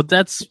ready. But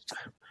that's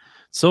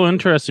so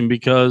interesting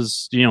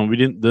because,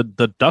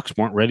 the Ducks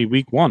weren't ready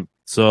week 1.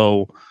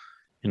 So,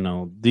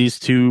 these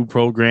 2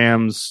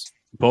 programs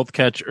both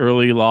catch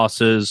early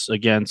losses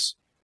against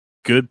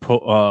good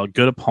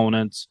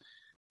opponents.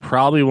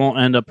 Probably won't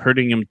end up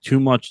hurting them too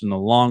much in the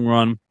long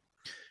run.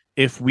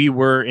 If we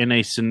were in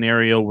a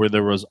scenario where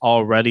there was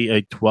already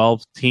a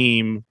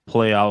 12-team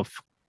playoff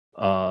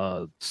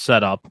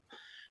setup,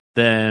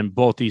 then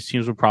both these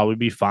teams would probably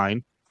be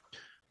fine.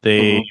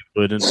 They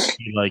wouldn't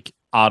be like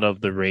out of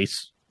the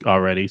race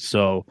already.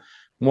 So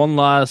one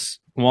loss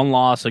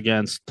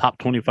against top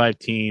 25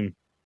 team,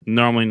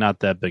 normally not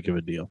that big of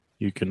a deal.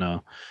 You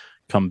can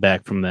come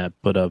back from that,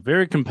 but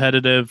very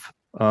competitive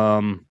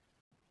through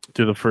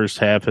the first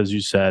half, as you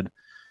said.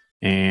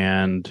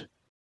 And,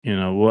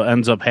 what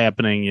ends up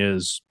happening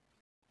is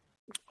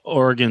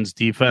Oregon's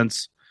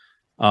defense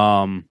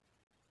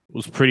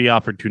was pretty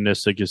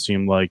opportunistic, it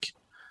seemed like.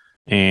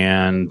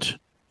 And,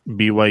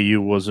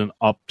 BYU wasn't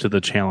up to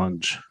the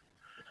challenge.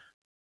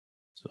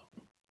 So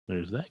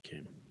there's that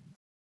game.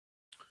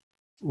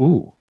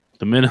 Ooh,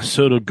 the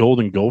Minnesota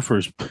Golden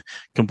Gophers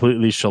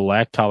completely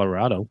shellacked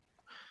Colorado.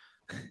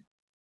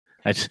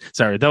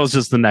 Sorry, that was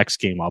just the next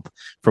game up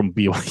from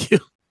BYU.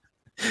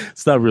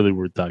 It's not really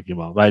worth talking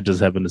about. I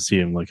just happened to see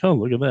him like, oh,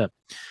 look at that.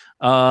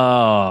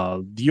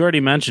 You already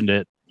mentioned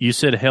it. You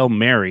said Hail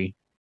Mary.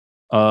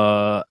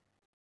 Appalachian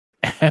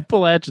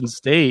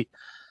State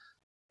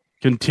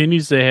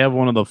continues to have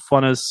one of the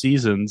funnest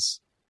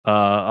seasons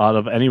out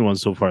of anyone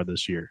so far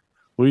this year.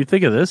 What do you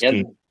think of this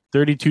game?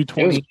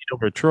 32-28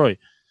 over Troy.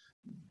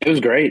 It was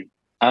great.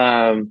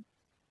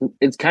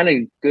 It's kind of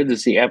good to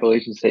see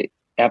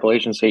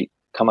Appalachian State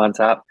come on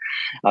top.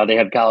 They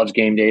had College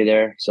game day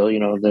there, so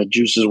the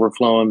juices were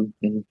flowing.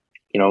 And,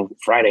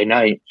 Friday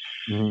night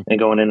and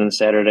going into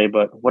Saturday.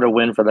 But what a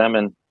win for them,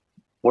 and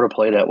what a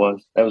play that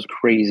was! That was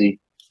crazy.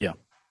 Yeah,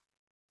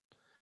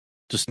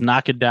 just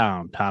knock it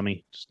down,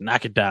 Tommy. Just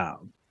knock it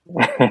down.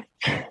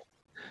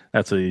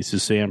 That's what he used to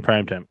say in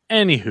primetime.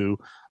 Anywho,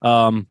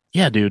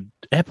 yeah, dude,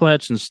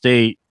 Appalachian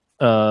State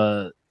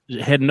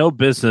had no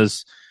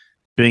business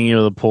being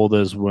able to pull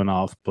this win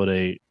off, but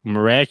a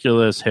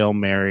miraculous Hail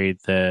Mary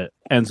that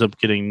ends up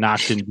getting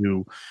knocked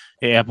into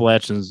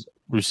Appalachian's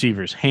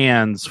receiver's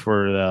hands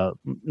for the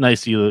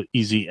nice,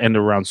 easy end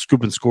around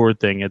scoop and score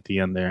thing at the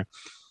end there.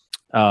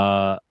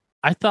 I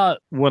thought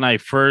when I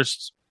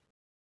first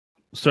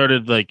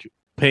started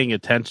paying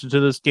attention to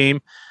this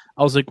game,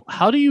 I was like,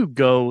 how do you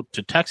go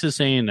to Texas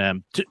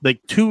A&M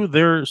to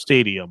their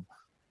stadium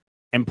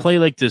and play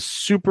this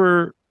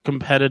super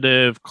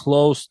competitive,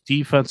 close,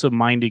 defensive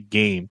minded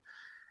game,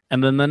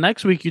 and then the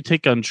next week you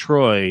take on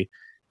Troy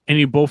and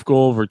you both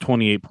go over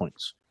 28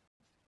 points?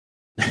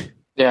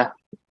 Yeah.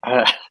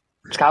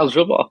 It's college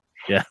football.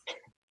 Yeah.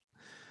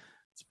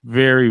 It's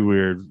very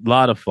weird. A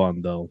lot of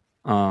fun, though.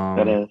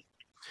 That is.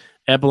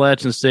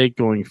 Appalachian State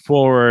going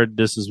forward,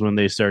 this is when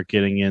they start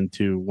getting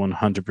into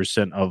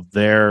 100% of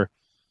their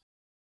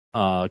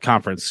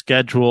conference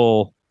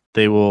schedule.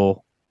 They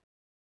will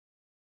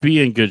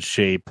be in good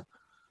shape.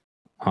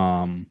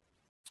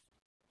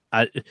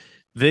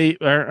 They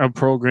are a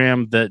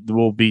program that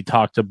will be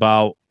talked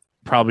about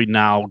probably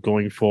now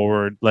going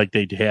forward like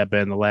they have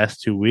been the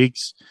last 2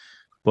 weeks.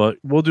 But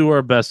we'll do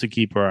our best to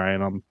keep our eye on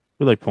them.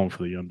 We like pulling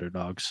for the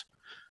underdogs,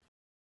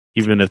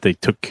 even if they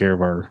took care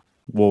of our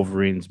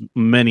Wolverines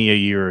many a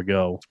year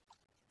ago.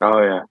 Oh,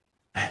 yeah.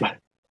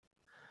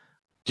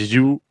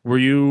 Were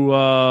you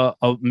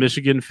a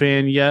Michigan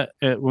fan yet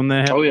when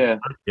that happened? Oh, yeah.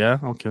 Yeah?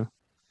 Okay.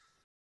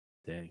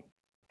 Dang.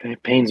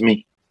 It pains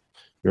me.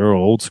 You're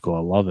old school. I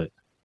love it.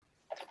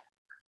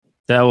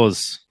 That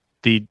was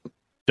the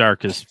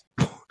darkest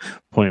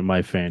point of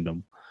my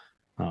fandom.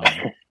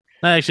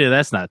 Actually,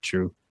 that's not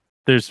true.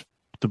 There's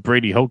the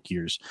Brady Hoke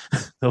years.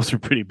 Those are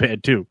pretty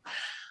bad, too.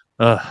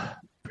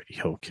 Brady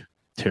Hoke.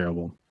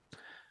 Terrible.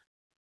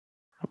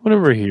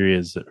 Whatever he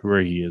is,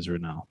 where he is right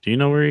now. Do you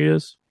know where he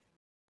is?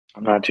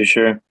 I'm not too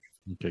sure.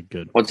 Okay,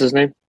 good. What's his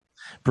name?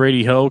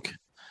 Brady Hoke.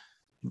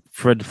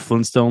 Fred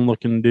Flintstone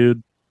looking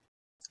dude.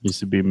 Used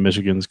to be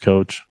Michigan's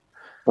coach.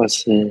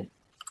 Let's see.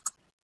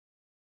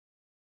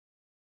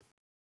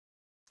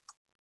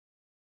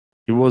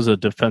 He was a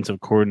defensive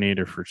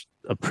coordinator for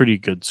a pretty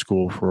good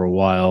school for a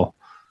while.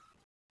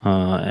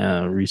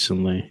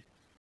 Recently.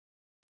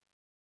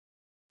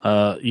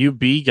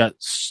 UB got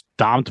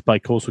stomped by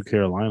Coastal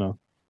Carolina.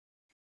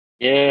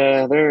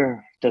 Yeah, they're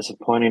a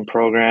disappointing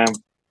program.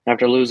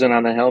 After losing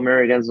on the Hail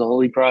Mary against the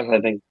Holy Cross,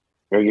 I think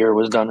their year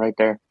was done right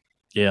there.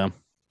 Yeah.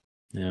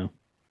 They're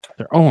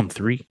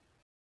 0-3.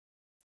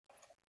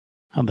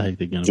 How the heck are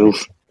they going to be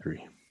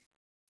 3?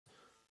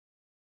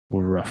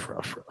 We're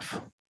rough.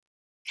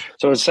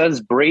 So it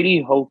says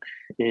Brady Hoke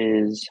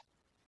is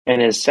in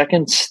his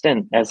second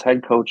stint as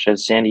head coach at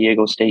San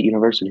Diego State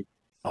University.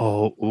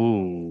 Oh,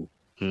 ooh.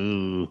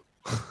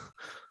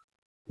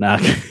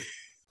 Not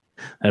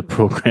that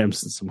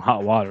program's in some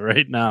hot water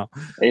right now.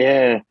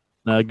 Yeah.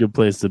 Not a good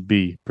place to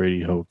be,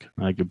 Brady Hoke.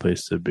 Not a good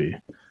place to be.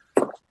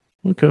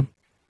 Okay.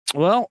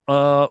 Well,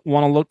 want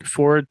to look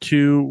forward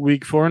to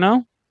week 4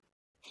 now?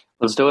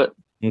 Let's do it.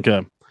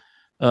 Okay.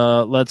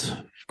 Let's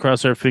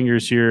cross our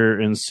fingers here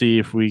and see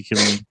if we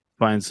can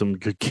find some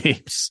good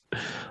games.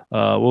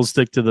 We'll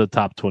stick to the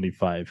top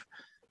 25.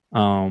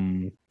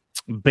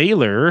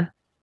 Baylor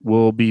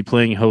will be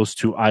playing host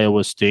to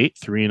Iowa State,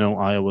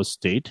 3-0 Iowa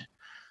State.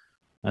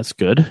 That's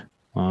good.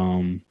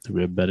 Do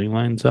we have betting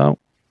lines out?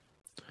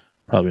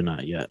 Probably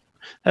not yet.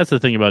 That's the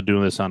thing about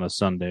doing this on a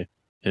Sunday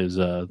is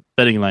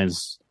betting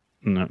lines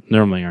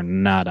normally are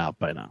not out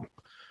by now.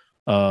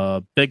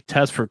 Big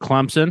test for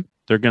Clemson.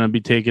 They're going to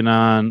be taking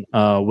on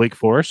Wake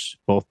Forest,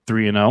 both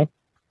 3-0.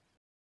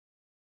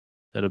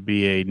 That'll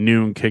be a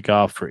noon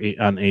kickoff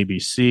on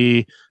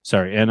ABC.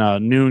 Sorry, and a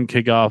noon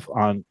kickoff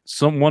on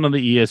one of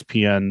the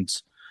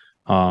ESPNs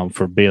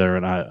for Baylor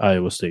and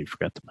Iowa State.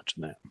 Forgot to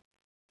mention that.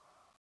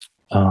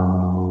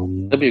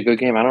 That'd be a good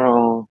game. I don't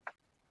know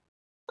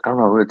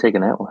who would have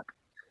taken that one.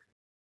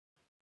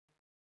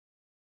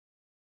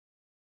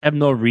 have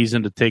no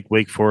reason to take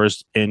Wake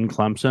Forest in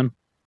Clemson,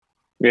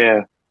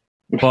 Yeah.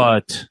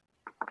 but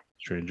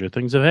stranger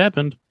things have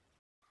happened.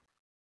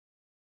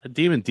 The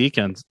Demon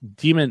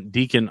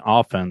Deacon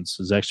offense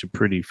is actually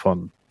pretty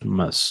fun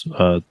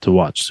to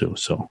watch too.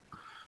 So,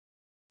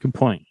 good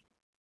point.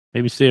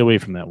 Maybe stay away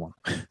from that one.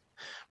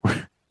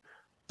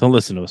 Don't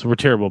listen to us. We're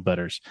terrible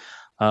bettors.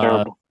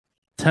 Terrible.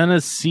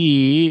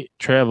 Tennessee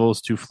travels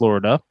to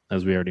Florida,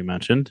 as we already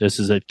mentioned. This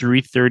is a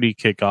 3:30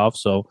 kickoff,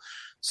 so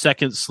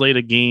second slate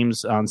of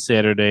games on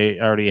Saturday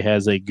already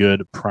has a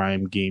good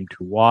prime game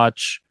to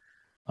watch.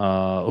 Who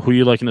are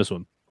you liking this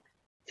one?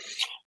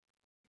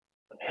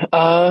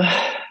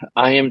 I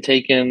am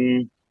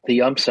taking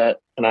the upset,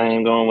 and I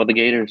am going with the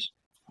Gators.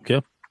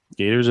 Okay.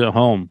 Gators at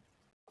home.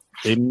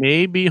 They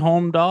may be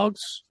home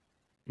dogs.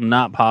 I'm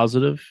not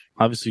positive,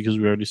 obviously, because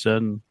we already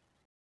said no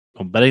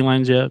betting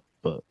lines yet,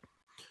 but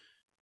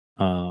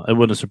it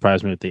wouldn't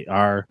surprise me if they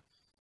are.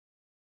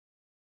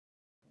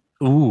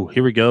 Ooh,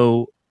 here we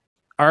go.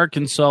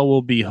 Arkansas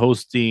will be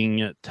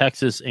hosting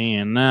Texas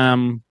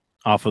A&M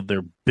off of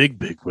their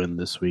big win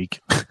this week.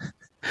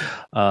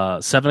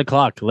 7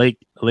 o'clock,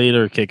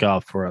 later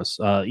kickoff for us.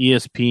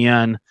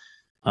 ESPN,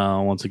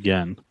 once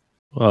again.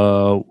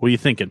 What are you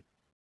thinking?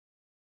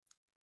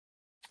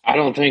 I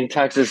don't think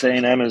Texas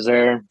A&M is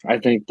there. I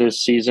think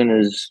this season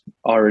is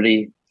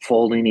already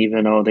folding,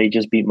 even though they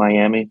just beat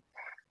Miami.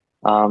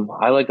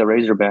 I like the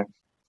Razorback.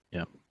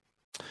 Yeah,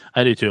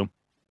 I do too.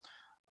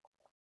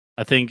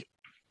 I think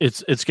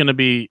it's going to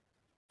be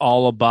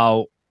all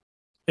about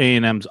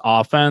A&M's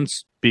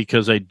offense,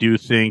 because I do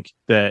think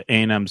that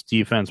A&M's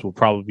defense will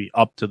probably be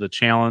up to the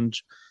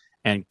challenge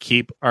and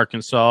keep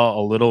Arkansas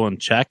a little in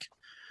check.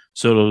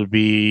 So it'll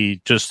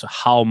be just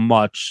how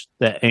much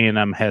that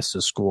A&M has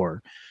to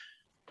score.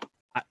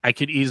 I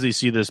could easily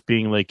see this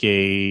being like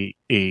a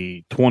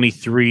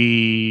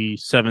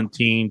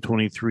 23-17,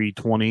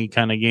 23-20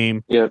 kind of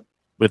game. Yep.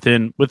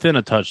 Within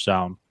a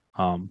touchdown.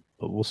 But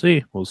we'll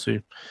see. We'll see.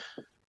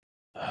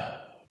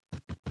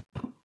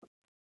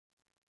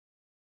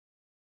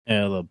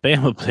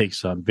 Alabama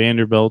takes on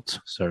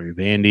Vanderbilt. Sorry,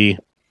 Vandy.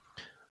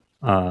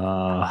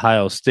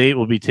 Ohio State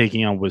will be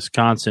taking on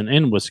Wisconsin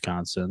in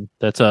Wisconsin.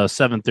 That's a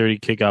 7:30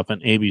 kickoff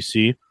on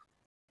ABC.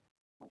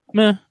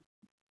 Meh.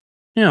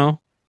 You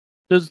know,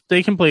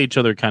 they can play each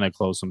other kind of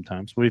close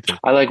sometimes. What do you think?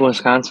 I like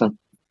Wisconsin.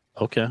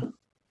 Okay. I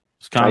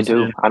Wisconsin.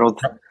 do. I don't.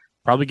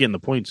 Probably getting the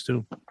points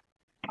too.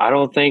 I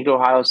don't think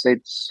Ohio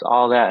State's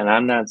all that, and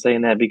I'm not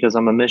saying that because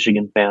I'm a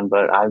Michigan fan,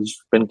 but I've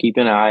been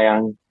keeping an eye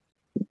on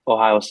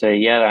Ohio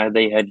State. Yeah,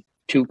 they had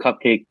two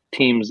cupcake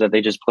teams that they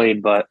just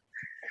played, but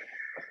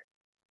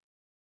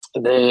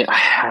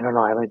I don't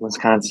know. I like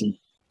Wisconsin.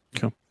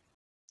 Okay.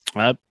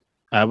 I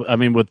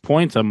mean, with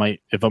points, I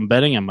might, if I'm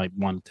betting, I might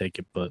want to take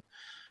it, but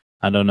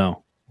I don't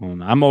know.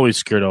 I'm always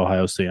scared of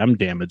Ohio State. I'm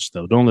damaged,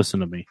 though. Don't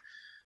listen to me.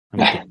 I'm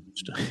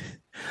damaged.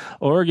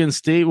 Oregon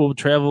State will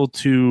travel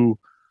to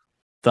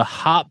the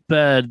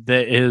hotbed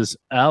that is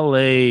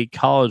LA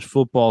college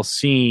football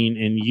scene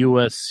in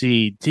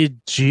USC. Did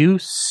you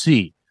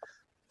see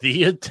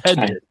the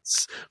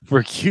attendance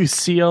for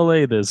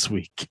UCLA this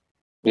week?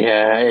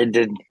 Yeah, it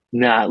did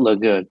not look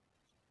good.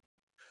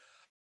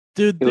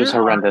 Dude, it was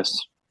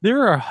horrendous.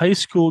 There are high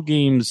school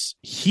games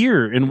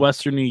here in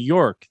Western New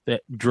York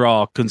that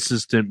draw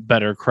consistent,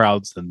 better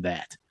crowds than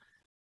that.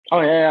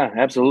 Oh, yeah,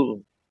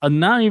 absolutely.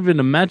 Not even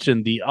to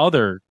mention the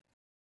other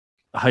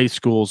high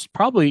schools,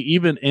 probably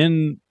even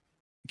in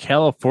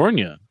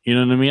California. You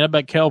know what I mean? I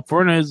bet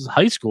California's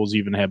high schools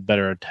even have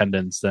better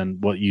attendance than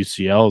what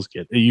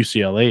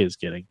UCLA is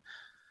getting.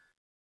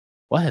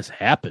 What has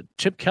happened?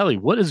 Chip Kelly,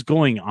 what is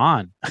going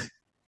on? I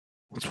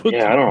don't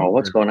know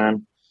what's going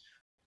on.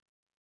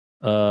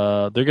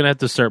 They're gonna have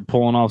to start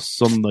pulling off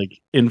some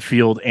like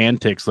infield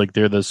antics, like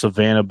they're the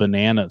Savannah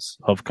Bananas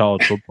of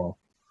college football.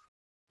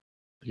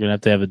 They're gonna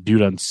have to have a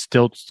dude on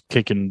stilts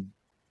kicking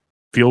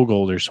field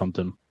goals or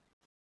something.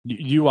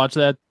 You watch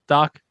that,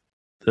 Doc?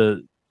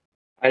 I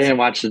didn't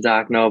watch the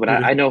doc, no, but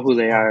I know who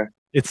they are.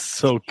 It's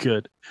so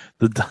good.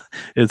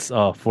 It's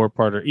a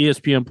 4-parter.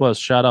 ESPN Plus.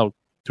 Shout out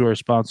to our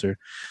sponsor.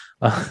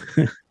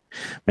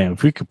 Man,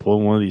 if we could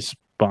pull one of these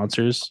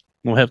sponsors,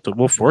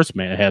 we'll force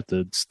man have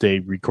to stay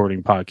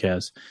recording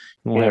podcasts.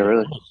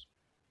 Really.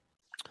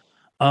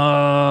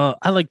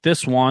 I like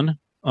this one.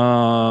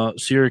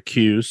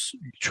 Syracuse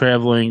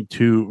traveling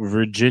to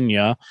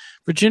Virginia.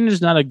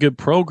 Virginia's not a good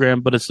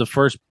program, but it's the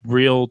first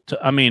real.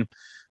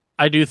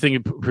 I do think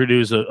it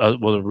produced a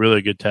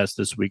really good test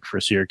this week for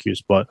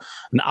Syracuse, but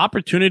an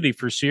opportunity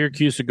for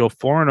Syracuse to go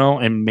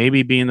 4-0 and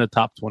maybe be in the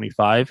top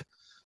 25.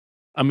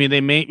 I mean,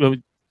 they may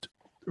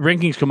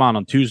rankings come out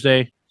on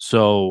Tuesday,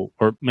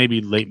 or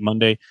maybe late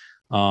Monday,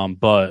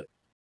 but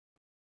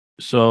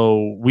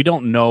so we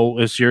don't know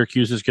if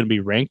Syracuse is going to be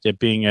ranked at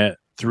being at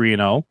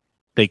 3-0.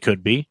 They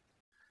could be.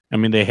 I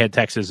mean, they had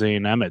Texas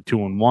A&M at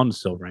 2-1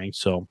 still ranked,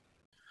 so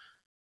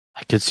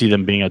I could see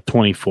them being at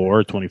 24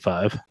 or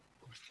 25.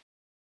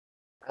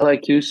 I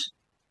like Cuse.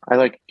 I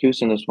like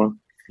Cuse in this one.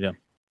 Yeah.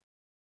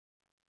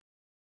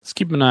 Let's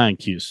keep an eye on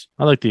Cuse.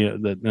 I like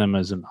them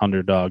as an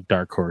underdog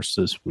dark horse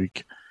this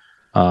week.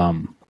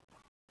 Like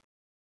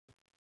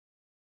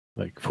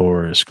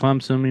Forest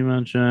Clemson, we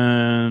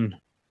mentioned.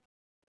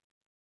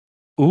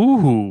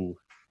 Ooh,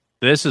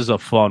 this is a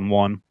fun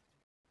one.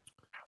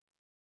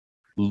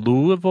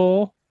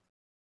 Louisville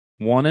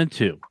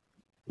 1-2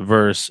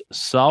 versus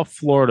South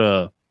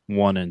Florida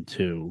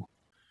 1-2.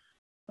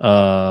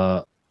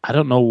 I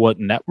don't know what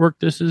network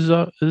this is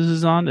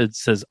on. It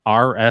says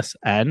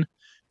RSN.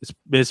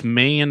 This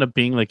may end up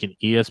being like an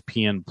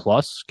ESPN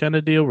Plus kind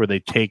of deal where they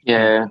take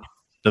the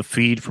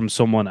feed from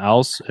someone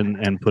else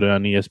and put it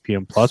on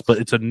ESPN Plus, but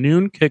it's a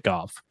noon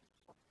kickoff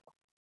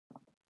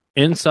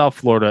in South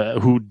Florida,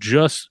 who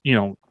just,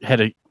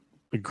 had a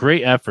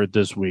great effort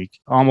this week,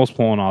 almost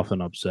pulling off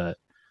an upset.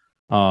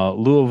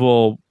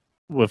 Louisville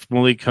with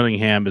Malik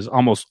Cunningham is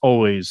almost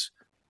always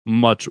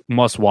much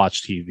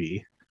must-watch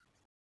TV.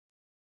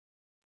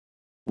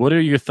 What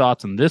are your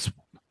thoughts on this one?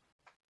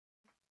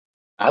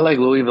 I like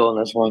Louisville in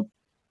this one.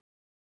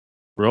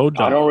 Road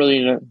dog. I don't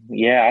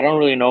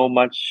really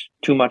know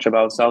too much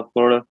about South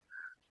Florida,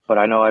 but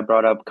I know I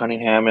brought up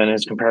Cunningham and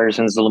his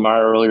comparisons to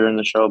Lamar earlier in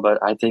the show, but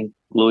I think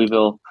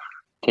Louisville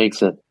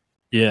takes it.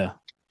 Yeah.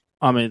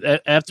 I mean,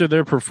 after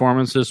their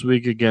performance this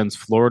week against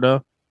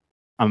Florida,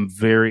 I'm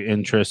very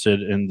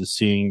interested in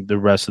seeing the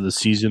rest of the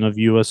season of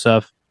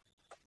USF.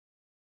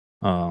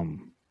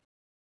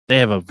 They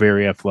have a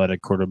very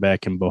athletic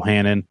quarterback in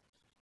Bohannon.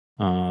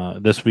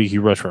 This week he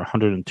rushed for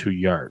 102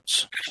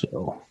 yards.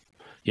 So,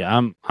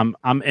 yeah,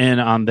 I'm in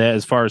on that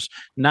as far as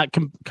not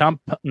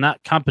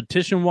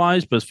competition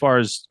wise, but as far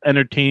as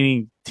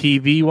entertaining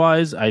TV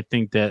wise, I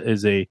think that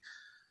is a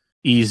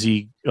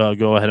easy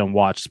go ahead and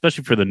watch,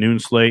 especially for the noon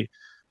slate,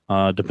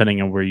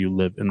 depending on where you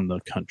live in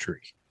the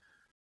country.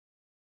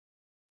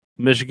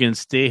 Michigan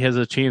State has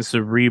a chance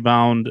to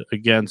rebound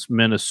against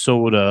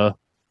Minnesota.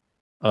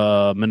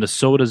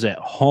 Minnesota's at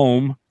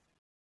home.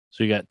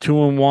 So you got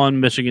 2-1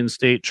 Michigan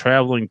State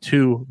traveling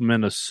to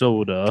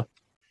Minnesota.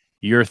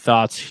 Your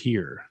thoughts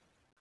here?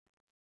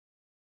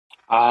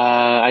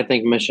 I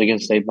think Michigan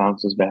State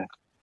bounces back.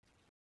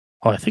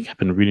 Oh, I think I've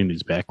been reading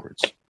these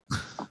backwards.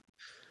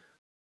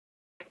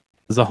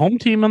 Is the home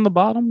team on the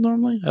bottom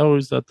normally? I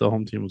always thought the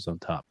home team was on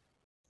top.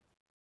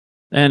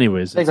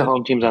 Anyways. I think the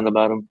home team's on the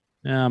bottom.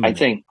 Yeah, I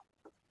think.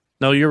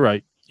 No, you're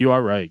right. You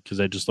are right, because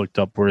I just looked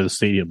up where the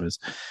stadium is,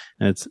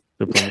 and it's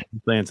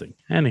Lansing.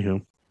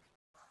 Anywho,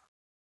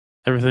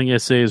 everything I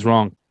say is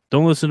wrong.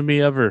 Don't listen to me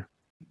ever.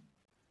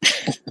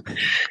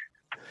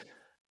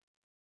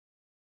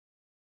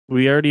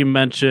 We already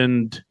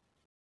mentioned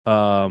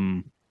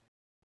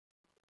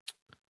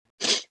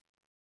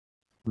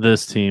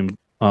this team.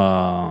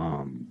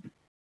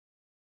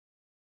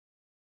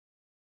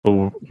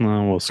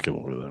 We'll skip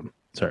over them.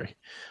 Sorry. A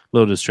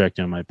little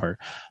distracting on my part.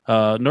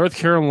 North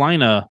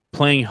Carolina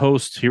playing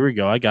host. Here we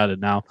go. I got it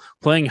now.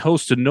 Playing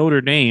host to Notre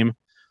Dame.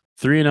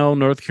 3-0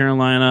 North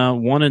Carolina.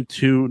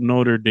 1-2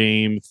 Notre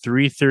Dame.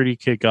 3:30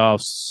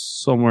 kickoffs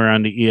somewhere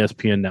on the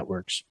ESPN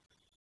networks.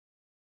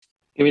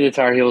 Give me the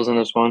Tar Heels in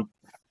this one.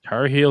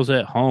 Tar Heels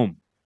at home.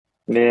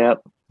 Yeah.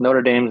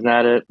 Notre Dame's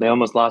not it. They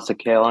almost lost to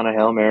Cal on a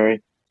Hail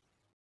Mary.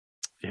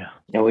 Yeah.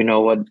 And we know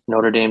what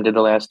Notre Dame did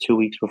the last 2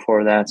 weeks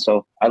before that.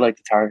 So I like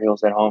the Tar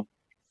Heels at home.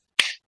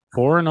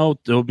 4-0.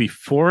 There'll be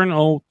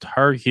 4-0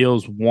 Tar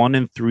Heels,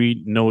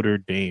 1-3 Notre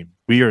Dame.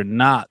 We are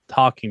not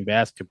talking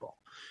basketball.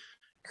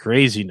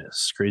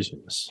 Craziness.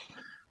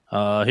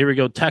 Here we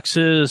go.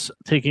 Texas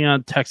taking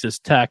on Texas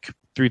Tech.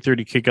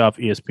 3:30 kickoff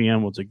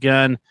ESPN once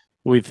again.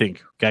 What do you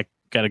think? Got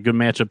a good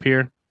matchup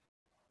here?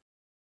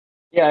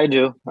 Yeah, I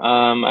do.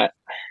 I'm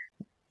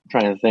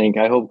trying to think.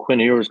 I hope Quinn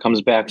Ewers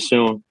comes back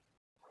soon.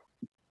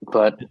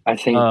 But I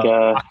think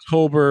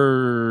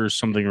October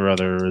something or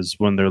other is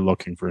when they're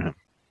looking for him.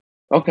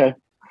 Okay.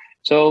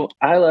 So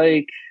I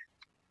like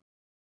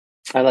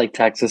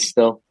Texas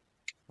still.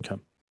 Okay.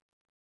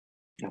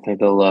 I think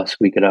they'll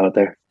squeak it out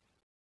there.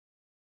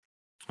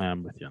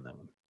 I'm with you on that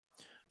one.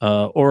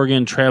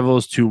 Oregon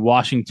travels to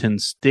Washington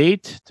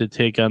State to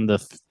take on the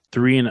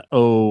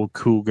 3-0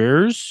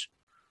 Cougars.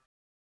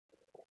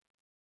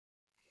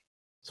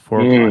 It's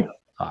 4 o'clock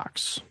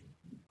Sox.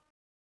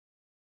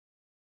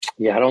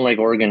 Yeah, I don't like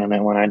Oregon in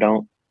that one. I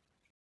don't.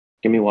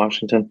 Give me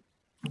Washington.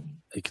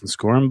 They can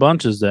score in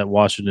bunches, that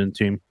Washington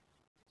team.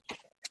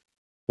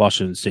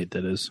 Washington State,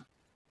 that is.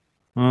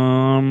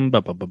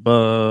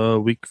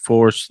 Week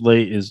 4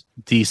 slate is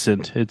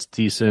decent. It's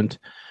decent.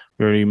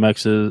 We already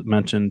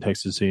mentioned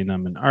Texas A&M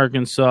and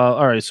Arkansas.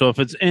 All right, so if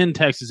it's in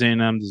Texas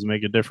A&M, does it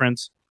make a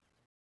difference?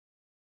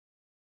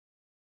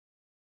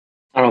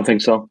 I don't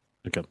think so.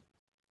 Okay.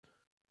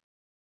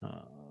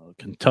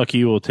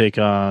 Kentucky will take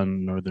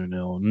on Northern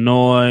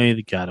Illinois.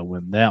 They got to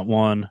win that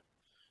one.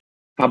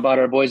 How about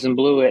our boys in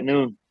blue at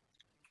noon?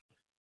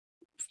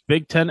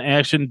 Big Ten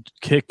action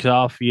kicked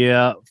off.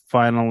 Yeah,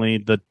 finally.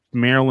 The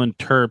Maryland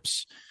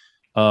Terps.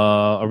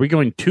 Are we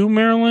going to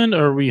Maryland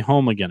or are we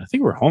home again? I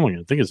think we're home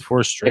again. I think it's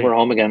 4 straight. I think we're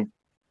home again.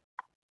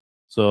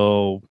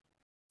 So,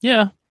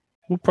 yeah,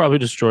 we'll probably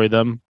destroy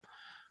them.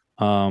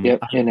 Yep,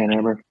 in Ann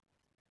Arbor.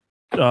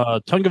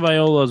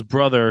 Tagovailoa's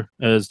brother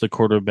is the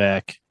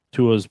quarterback.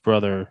 Tua's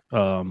brother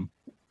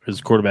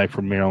his quarterback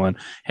from Maryland,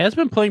 has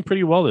been playing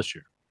pretty well this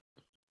year.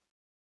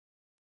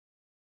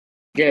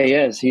 Yeah, he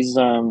is. He's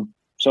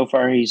so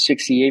far he's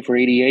 68 for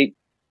 88,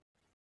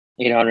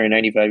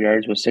 895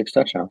 yards with 6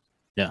 touchdowns.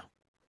 Yeah,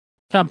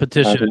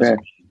 competition Not too is bad.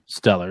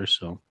 stellar.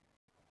 So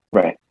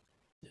Right.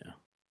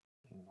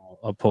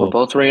 I'll pull We're up.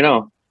 both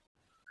 3-0.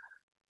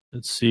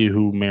 Let's see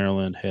who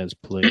Maryland has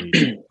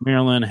played.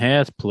 Maryland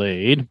has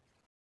played.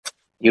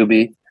 UB.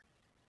 They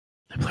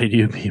played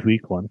UB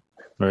week 1,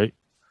 right?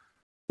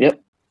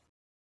 Yep.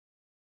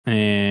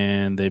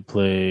 And they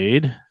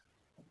played.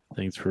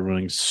 Thanks for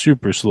running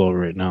super slow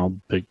right now.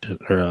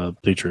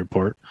 Bleacher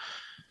Report.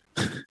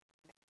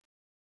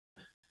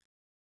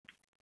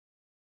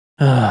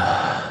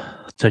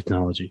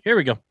 Technology. Here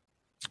we go.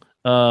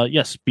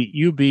 Yes,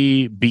 UB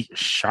beat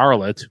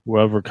Charlotte,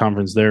 wherever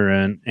conference they're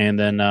in, and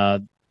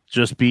then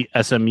just beat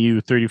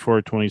SMU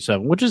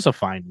 34-27, which is a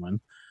fine win.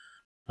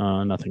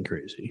 Nothing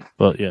crazy,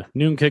 but yeah,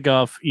 noon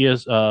kickoff.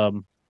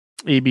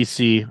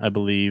 ABC, I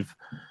believe.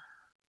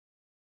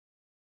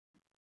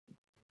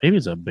 Maybe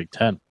it's a Big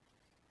Ten.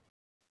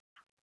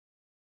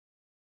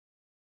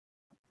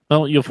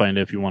 Well, you'll find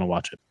it if you want to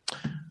watch it.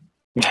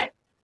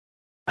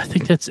 I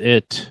think that's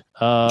it.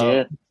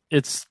 Yeah.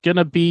 It's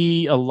gonna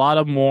be a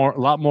lot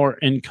more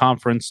in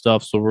conference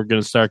stuff. So we're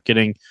gonna start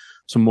getting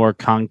some more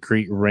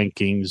concrete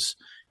rankings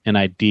and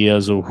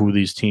ideas of who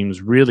these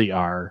teams really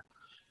are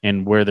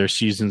and where their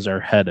seasons are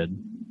headed.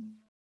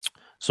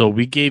 So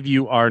we gave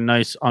you our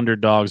nice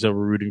underdogs that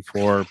we're rooting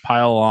for.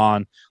 Pile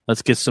on.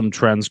 Let's get some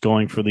trends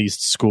going for these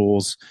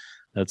schools.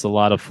 That's a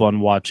lot of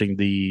fun watching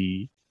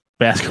the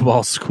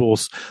basketball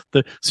schools.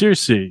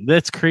 Seriously,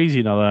 that's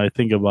crazy now that I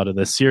think about it.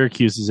 That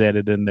Syracuse is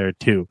added in there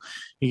too.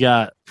 You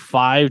got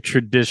 5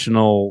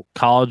 traditional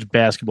college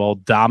basketball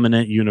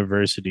dominant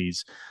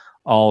universities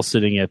all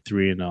sitting at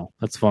 3-0.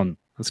 That's fun.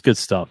 That's good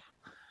stuff.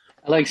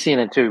 I like seeing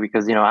it too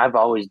because, I've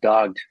always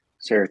dogged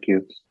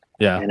Syracuse.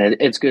 Yeah. And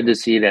it's good to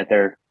see that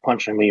they're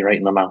punching me right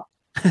in the mouth.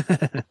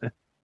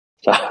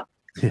 So.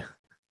 Yeah.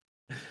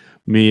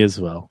 Me as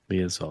well.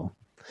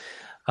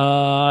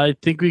 I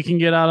think we can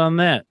get out on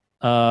that.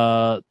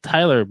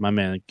 Tyler, my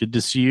man, good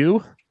to see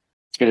you.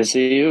 Good to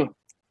see you.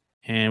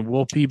 And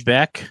we'll be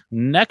back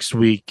next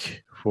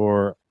week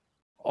for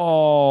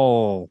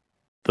all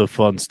the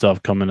fun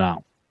stuff coming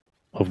out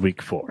of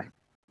week 4.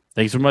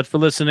 Thanks so much for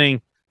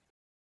listening.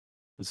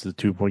 This is a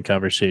 2-point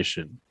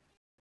conversation.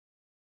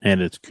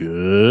 And it's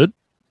good.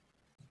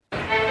 We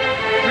 19.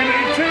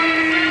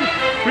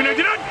 We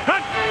 99.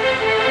 Hut.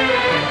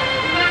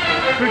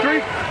 We 3.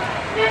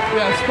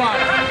 Yeah, spot.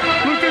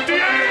 Blue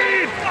 58.